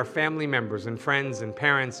today our family members and friends and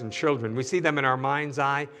parents and children. We see them in our mind's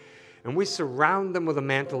eye, and we surround them with a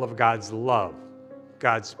mantle of God's love,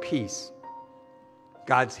 God's peace,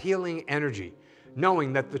 God's healing energy,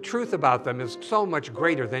 knowing that the truth about them is so much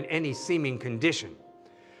greater than any seeming condition.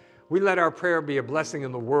 We let our prayer be a blessing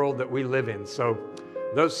in the world that we live in. So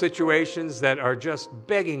those situations that are just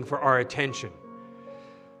begging for our attention,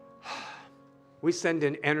 we send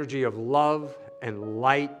an energy of love and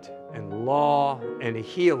light and law and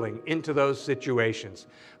healing into those situations,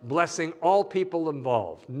 blessing all people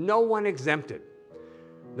involved, no one exempted.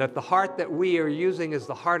 That the heart that we are using is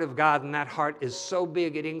the heart of God, and that heart is so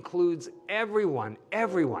big it includes everyone,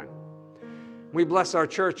 everyone. We bless our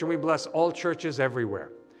church, and we bless all churches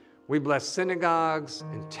everywhere. We bless synagogues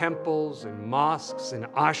and temples and mosques and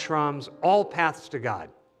ashrams, all paths to God.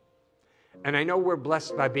 And I know we're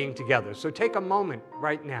blessed by being together. So take a moment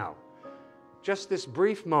right now, just this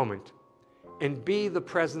brief moment, and be the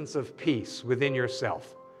presence of peace within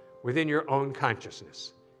yourself, within your own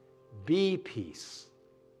consciousness. Be peace.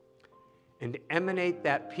 And emanate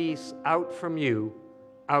that peace out from you,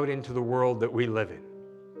 out into the world that we live in.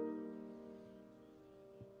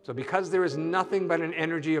 So because there is nothing but an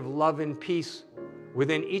energy of love and peace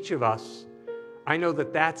within each of us, I know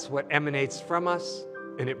that that's what emanates from us,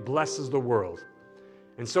 and it blesses the world.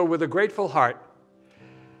 And so with a grateful heart,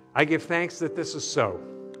 I give thanks that this is so.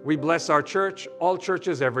 We bless our church, all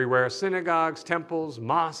churches everywhere, synagogues, temples,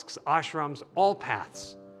 mosques, ashrams, all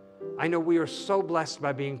paths. I know we are so blessed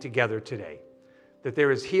by being together today, that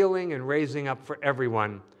there is healing and raising up for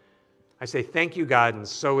everyone. I say thank you, God, and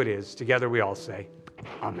so it is. Together we all say,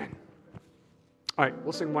 Amen. All right,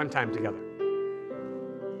 we'll sing one time together.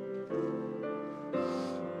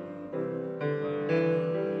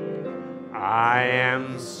 I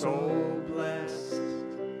am so blessed.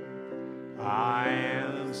 I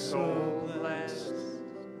am so blessed.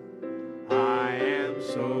 I am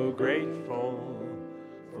so grateful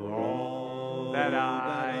for all that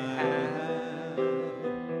I have.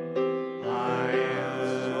 I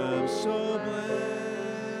am so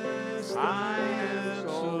blessed. I am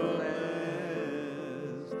so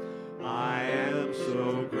blessed. I am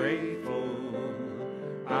so grateful.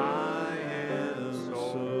 I am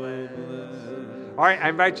so blessed. All right, I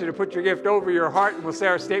invite you to put your gift over your heart, and we'll say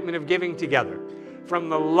our statement of giving together. From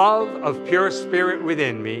the love of pure spirit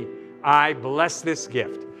within me, I bless this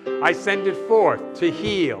gift. I send it forth to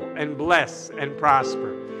heal and bless and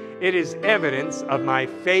prosper. It is evidence of my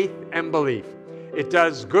faith and belief. It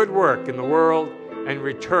does good work in the world and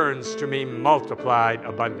returns to me multiplied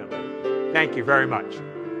abundantly. Thank you very much.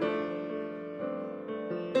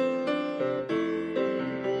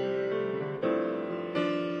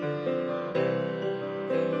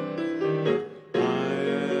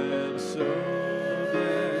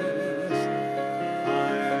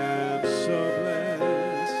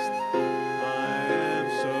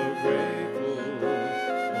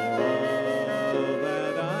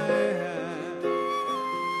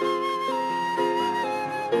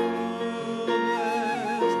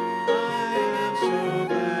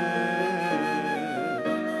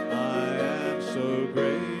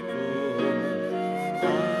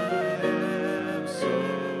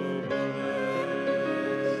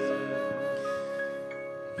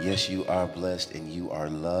 Yes, you are blessed and you are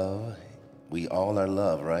loved. We all are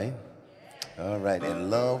loved, right? All right,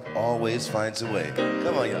 and love always finds a way.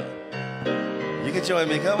 Come on, y'all. You can join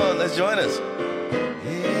me. Come on, let's join us.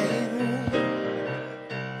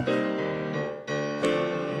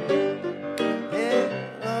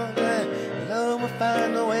 Love will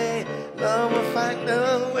find a way. Love will find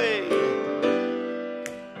a way.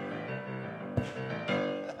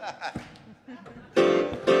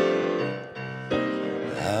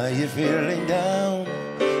 Are you feeling down?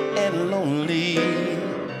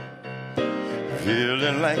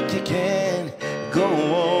 like you can't go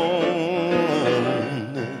on.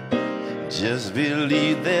 Just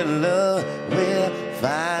believe that love will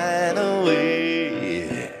find a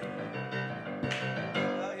way.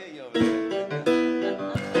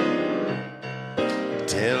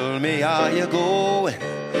 Tell me, are you going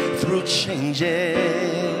through changes?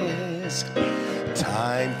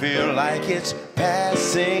 Time feel like it's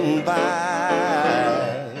passing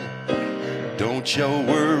by. Don't you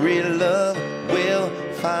worry, love will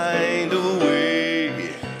find a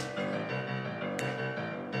way.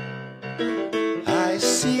 I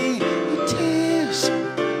see the tears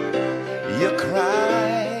you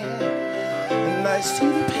cry, and I see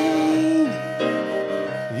the pain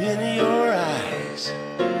in your eyes.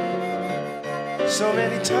 So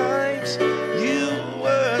many times you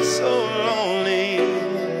were so lonely,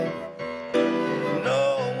 no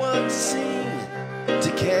one seemed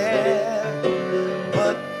to care.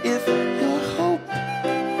 But if your hope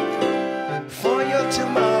for your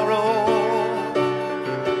tomorrow,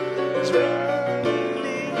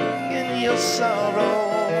 drowning in your sorrow,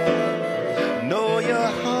 know your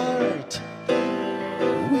heart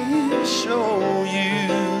will show you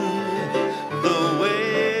the way.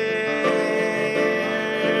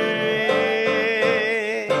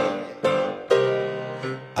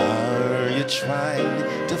 Are you trying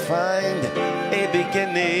to find a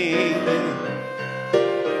beginning?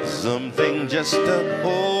 Something just to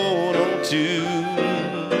hold on to.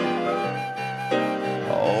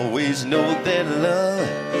 Always know that love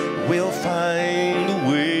will find a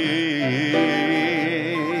way.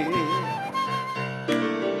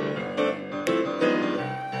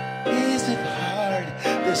 Is it hard,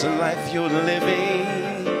 this life you're living?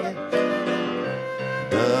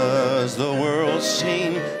 Does the world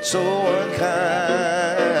seem so unkind?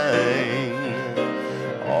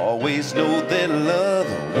 Always know that love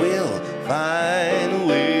will find a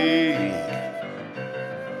way.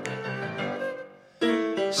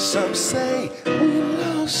 Some say we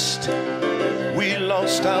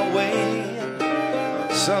lost our way.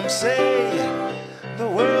 Some say the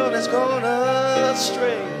world has gone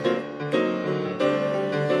astray.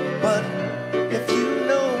 But if you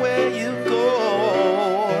know where you go,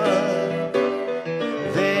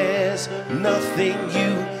 there's nothing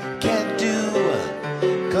you can do.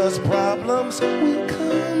 'Cause problems will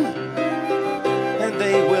come and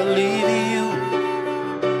they will leave you.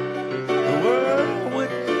 The world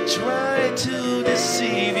would try to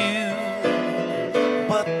deceive you,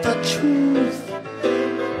 but the truth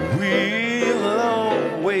will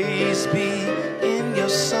always be in your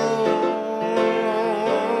soul.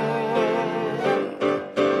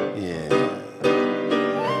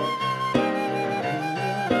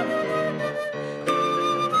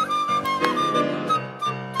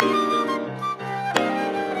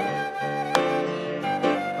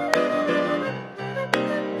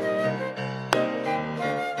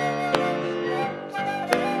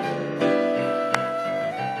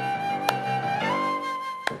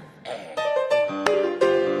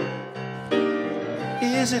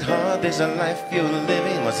 Is it hard? There's a life you're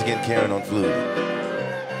living. Once again, Karen on flute.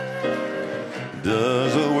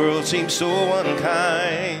 Does the world seem so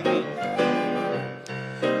unkind?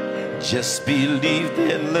 Just believe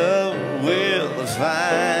that love will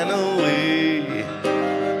find a way.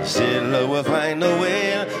 Said love will find a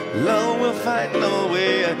way. Love will find a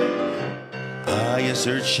way. Are you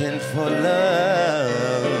searching for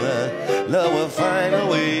love? Love will find a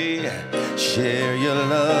way. Share your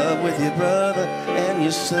love with your brother and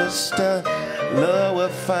your sister. Love will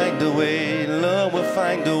find a way. Love will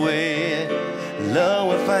find a way. Love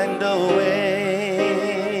will find a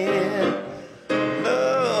way.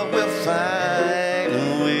 Love will find a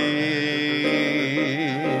way.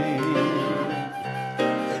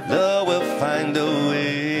 Love will find a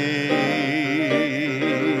way.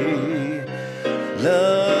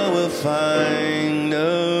 Love will find a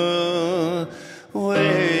way.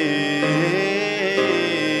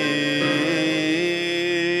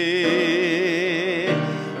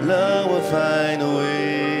 Love will find a way.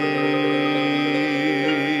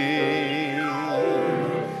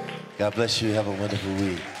 God bless you. Have a wonderful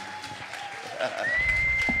week.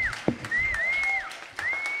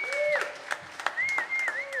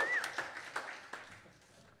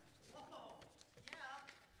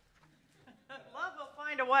 Love will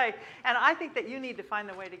find a way. And I think that you need to find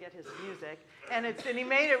the way to get his music. And he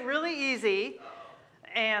made it really easy.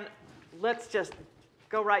 And let's just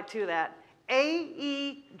go right to that.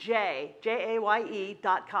 AEJAYE.com.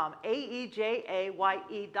 AEJAYE.com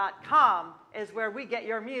is where we get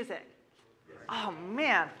your music. Oh,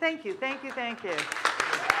 man. Thank you, thank you, thank you.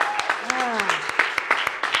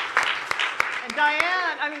 And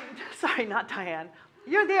Sorry, not Diane.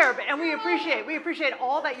 You're there, and we appreciate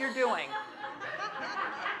all that you're doing.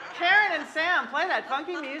 Karen and Sam, play that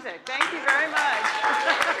funky music. Thank you very much.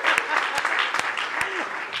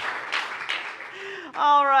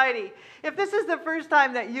 All righty. If this is the first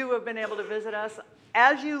time that you have been able to visit us,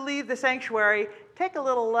 as you leave the sanctuary, take a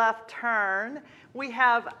little left turn. We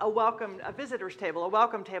have a visitor's table, a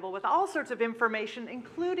welcome table with all sorts of information,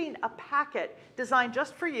 including a packet designed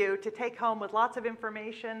just for you to take home with lots of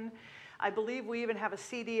information. I believe we even have a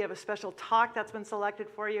CD of a special talk that's been selected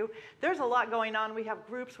for you. There's a lot going on. We have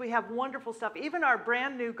groups. We have wonderful stuff. Even our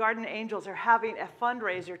brand new Garden Angels are having a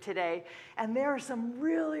fundraiser today. And there are some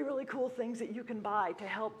really, really cool things that you can buy to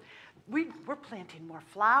help. We're planting more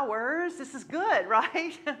flowers. This is good,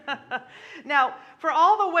 right? Now, for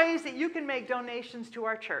all the ways that you can make donations to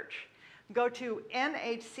our church, go to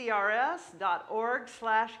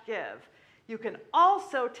nhcrs.org/give. You can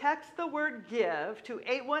also text the word GIVE to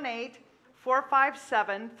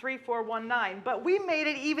 818-457-3419. But we made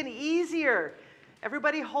it even easier.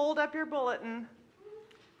 Everybody hold up your bulletin,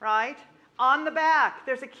 right? On the back,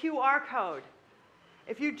 there's a QR code.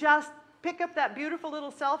 If you just pick up that beautiful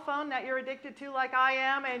little cell phone that you're addicted to like I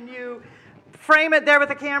am, and you frame it there with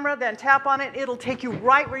the camera, then tap on it, it'll take you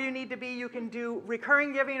right where you need to be. You can do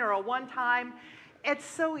recurring giving or a one-time. It's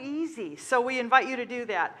so easy, so we invite you to do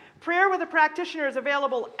that. Prayer with a practitioner is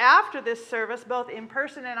available after this service, both in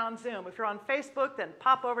person and on Zoom. If you're on Facebook, then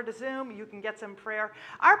pop over to Zoom. You can get some prayer.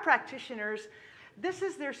 Our practitioners, this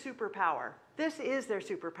is their superpower. This is their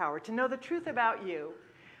superpower, to know the truth about you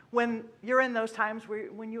when you're in those times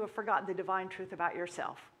when you have forgotten the divine truth about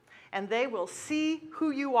yourself. And they will see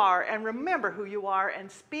who you are and remember who you are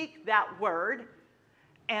and speak that word,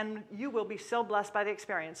 and you will be so blessed by the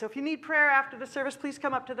experience. So if you need prayer after the service, please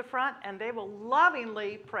come up to the front, and they will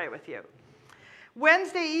lovingly pray with you.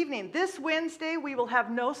 Wednesday evening, this Wednesday, we will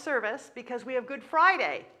have no service because we have Good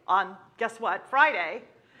Friday on, guess what, Friday.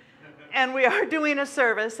 And we are doing a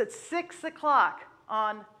service at 6 o'clock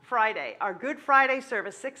on Friday. Our Good Friday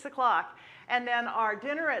service, 6 o'clock. And then our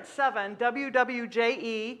dinner at 7,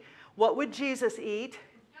 WWJE, What Would Jesus Eat?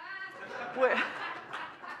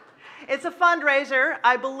 It's a fundraiser.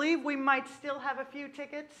 I believe we might still have a few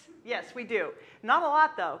tickets. Yes, we do. Not a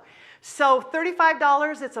lot, though. So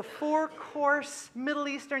 $35. It's a 4-course Middle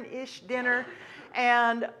Eastern-ish dinner,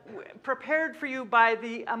 and prepared for you by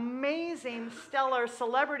the amazing, stellar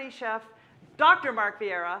celebrity chef, Dr. Mark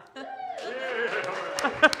Vierra.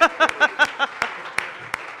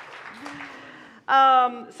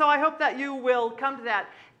 So I hope that you will come to that.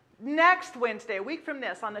 Next Wednesday, a week from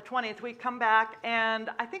this, on the 20th, we come back,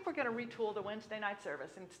 and I think we're going to retool the Wednesday night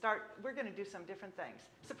service and we're going to do some different things.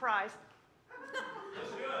 Surprise.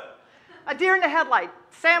 Let's do it. A deer in the headlight.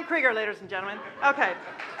 Sam Krieger, ladies and gentlemen. Okay.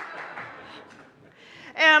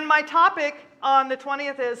 And my topic on the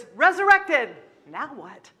 20th is resurrected. Now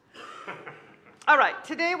what? All right,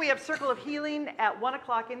 today we have Circle of Healing at 1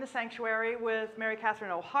 o'clock in the sanctuary with Mary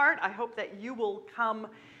Catherine O'Hart. I hope that you will come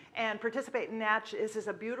and participate in that. This is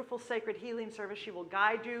a beautiful sacred healing service. She will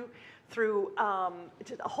guide you through a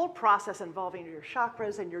whole process involving your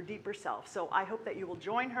chakras and your deeper self. So I hope that you will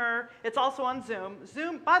join her. It's also on Zoom.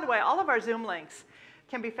 Zoom, by the way, all of our Zoom links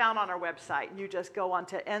can be found on our website. You just go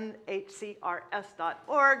onto nhcrs.org,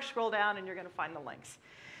 scroll down, and you're going to find the links.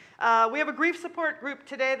 We have a grief support group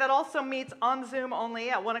today that also meets on Zoom only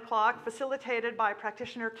at 1 o'clock, facilitated by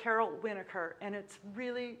practitioner Carol Winokur, and it's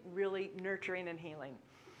really, really nurturing and healing.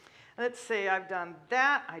 Let's see, I've done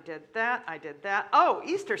that, I did that, I did that. Oh,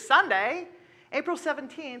 Easter Sunday, April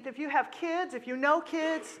 17th. If you have kids, if you know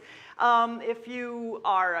kids, if you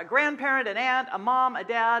are a grandparent, an aunt, a mom, a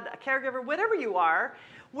dad, a caregiver, whatever you are,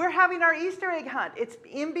 we're having our Easter egg hunt. It's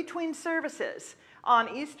in between services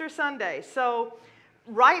on Easter Sunday. So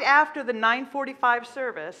right after the 9:45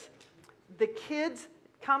 service, the kids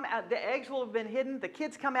come out, the eggs will have been hidden, the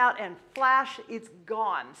kids come out and flash, it's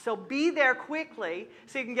gone. So be there quickly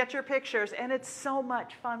so you can get your pictures, and it's so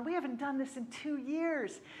much fun. We haven't done this in 2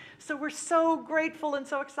 years, so we're so grateful and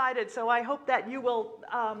so excited. So I hope that you will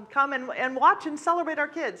come and watch and celebrate our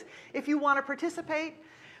kids. If you want to participate,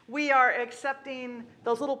 we are accepting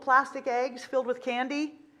those little plastic eggs filled with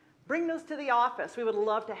candy. Bring those to the office. We would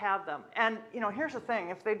love to have them. And here's the thing,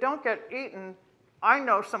 if they don't get eaten, I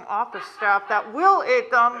know some office staff that will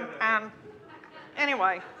eat them, and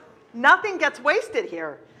anyway, nothing gets wasted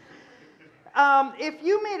here. If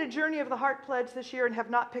you made a Journey of the Heart pledge this year and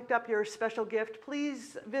have not picked up your special gift,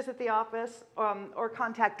 please visit the office or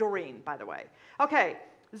contact Doreen, by the way. Okay,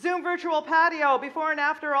 Zoom virtual patio before and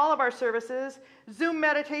after all of our services. Zoom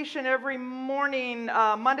meditation every morning,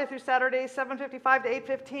 Monday through Saturday, 7:55 to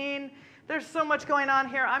 8:15. There's so much going on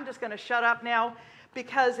here. I'm just going to shut up now,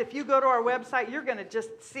 because if you go to our website, you're going to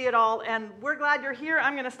just see it all. And we're glad you're here.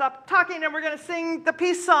 I'm going to stop talking, and we're going to sing the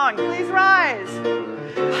peace song. Please rise.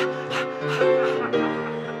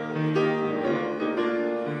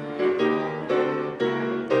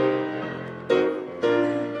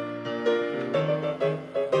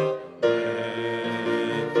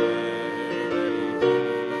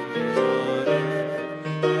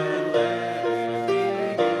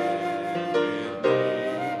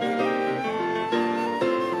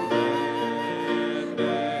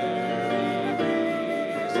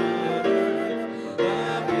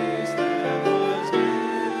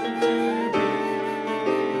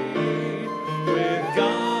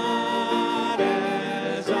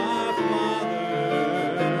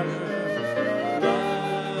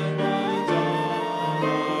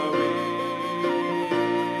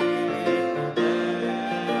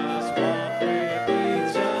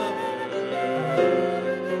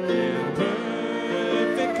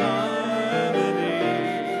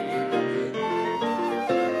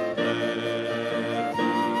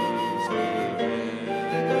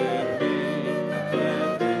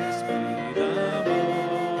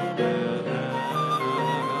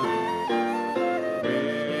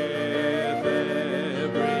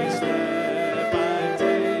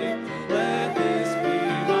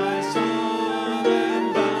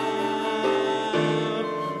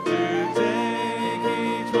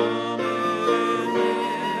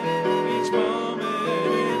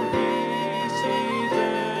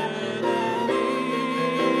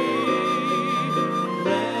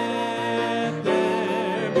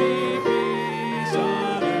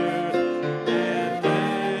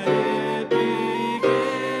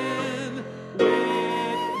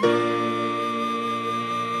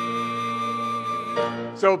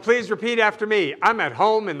 So please repeat after me. I'm at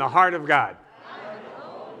home in the heart of God.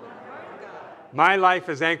 My life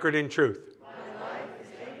is anchored in truth.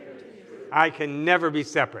 I can never be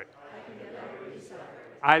separate.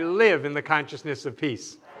 I live in the consciousness of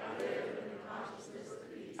peace.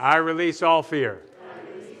 I release all fear.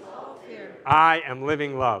 I am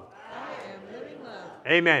living love.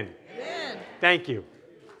 Amen. Thank you.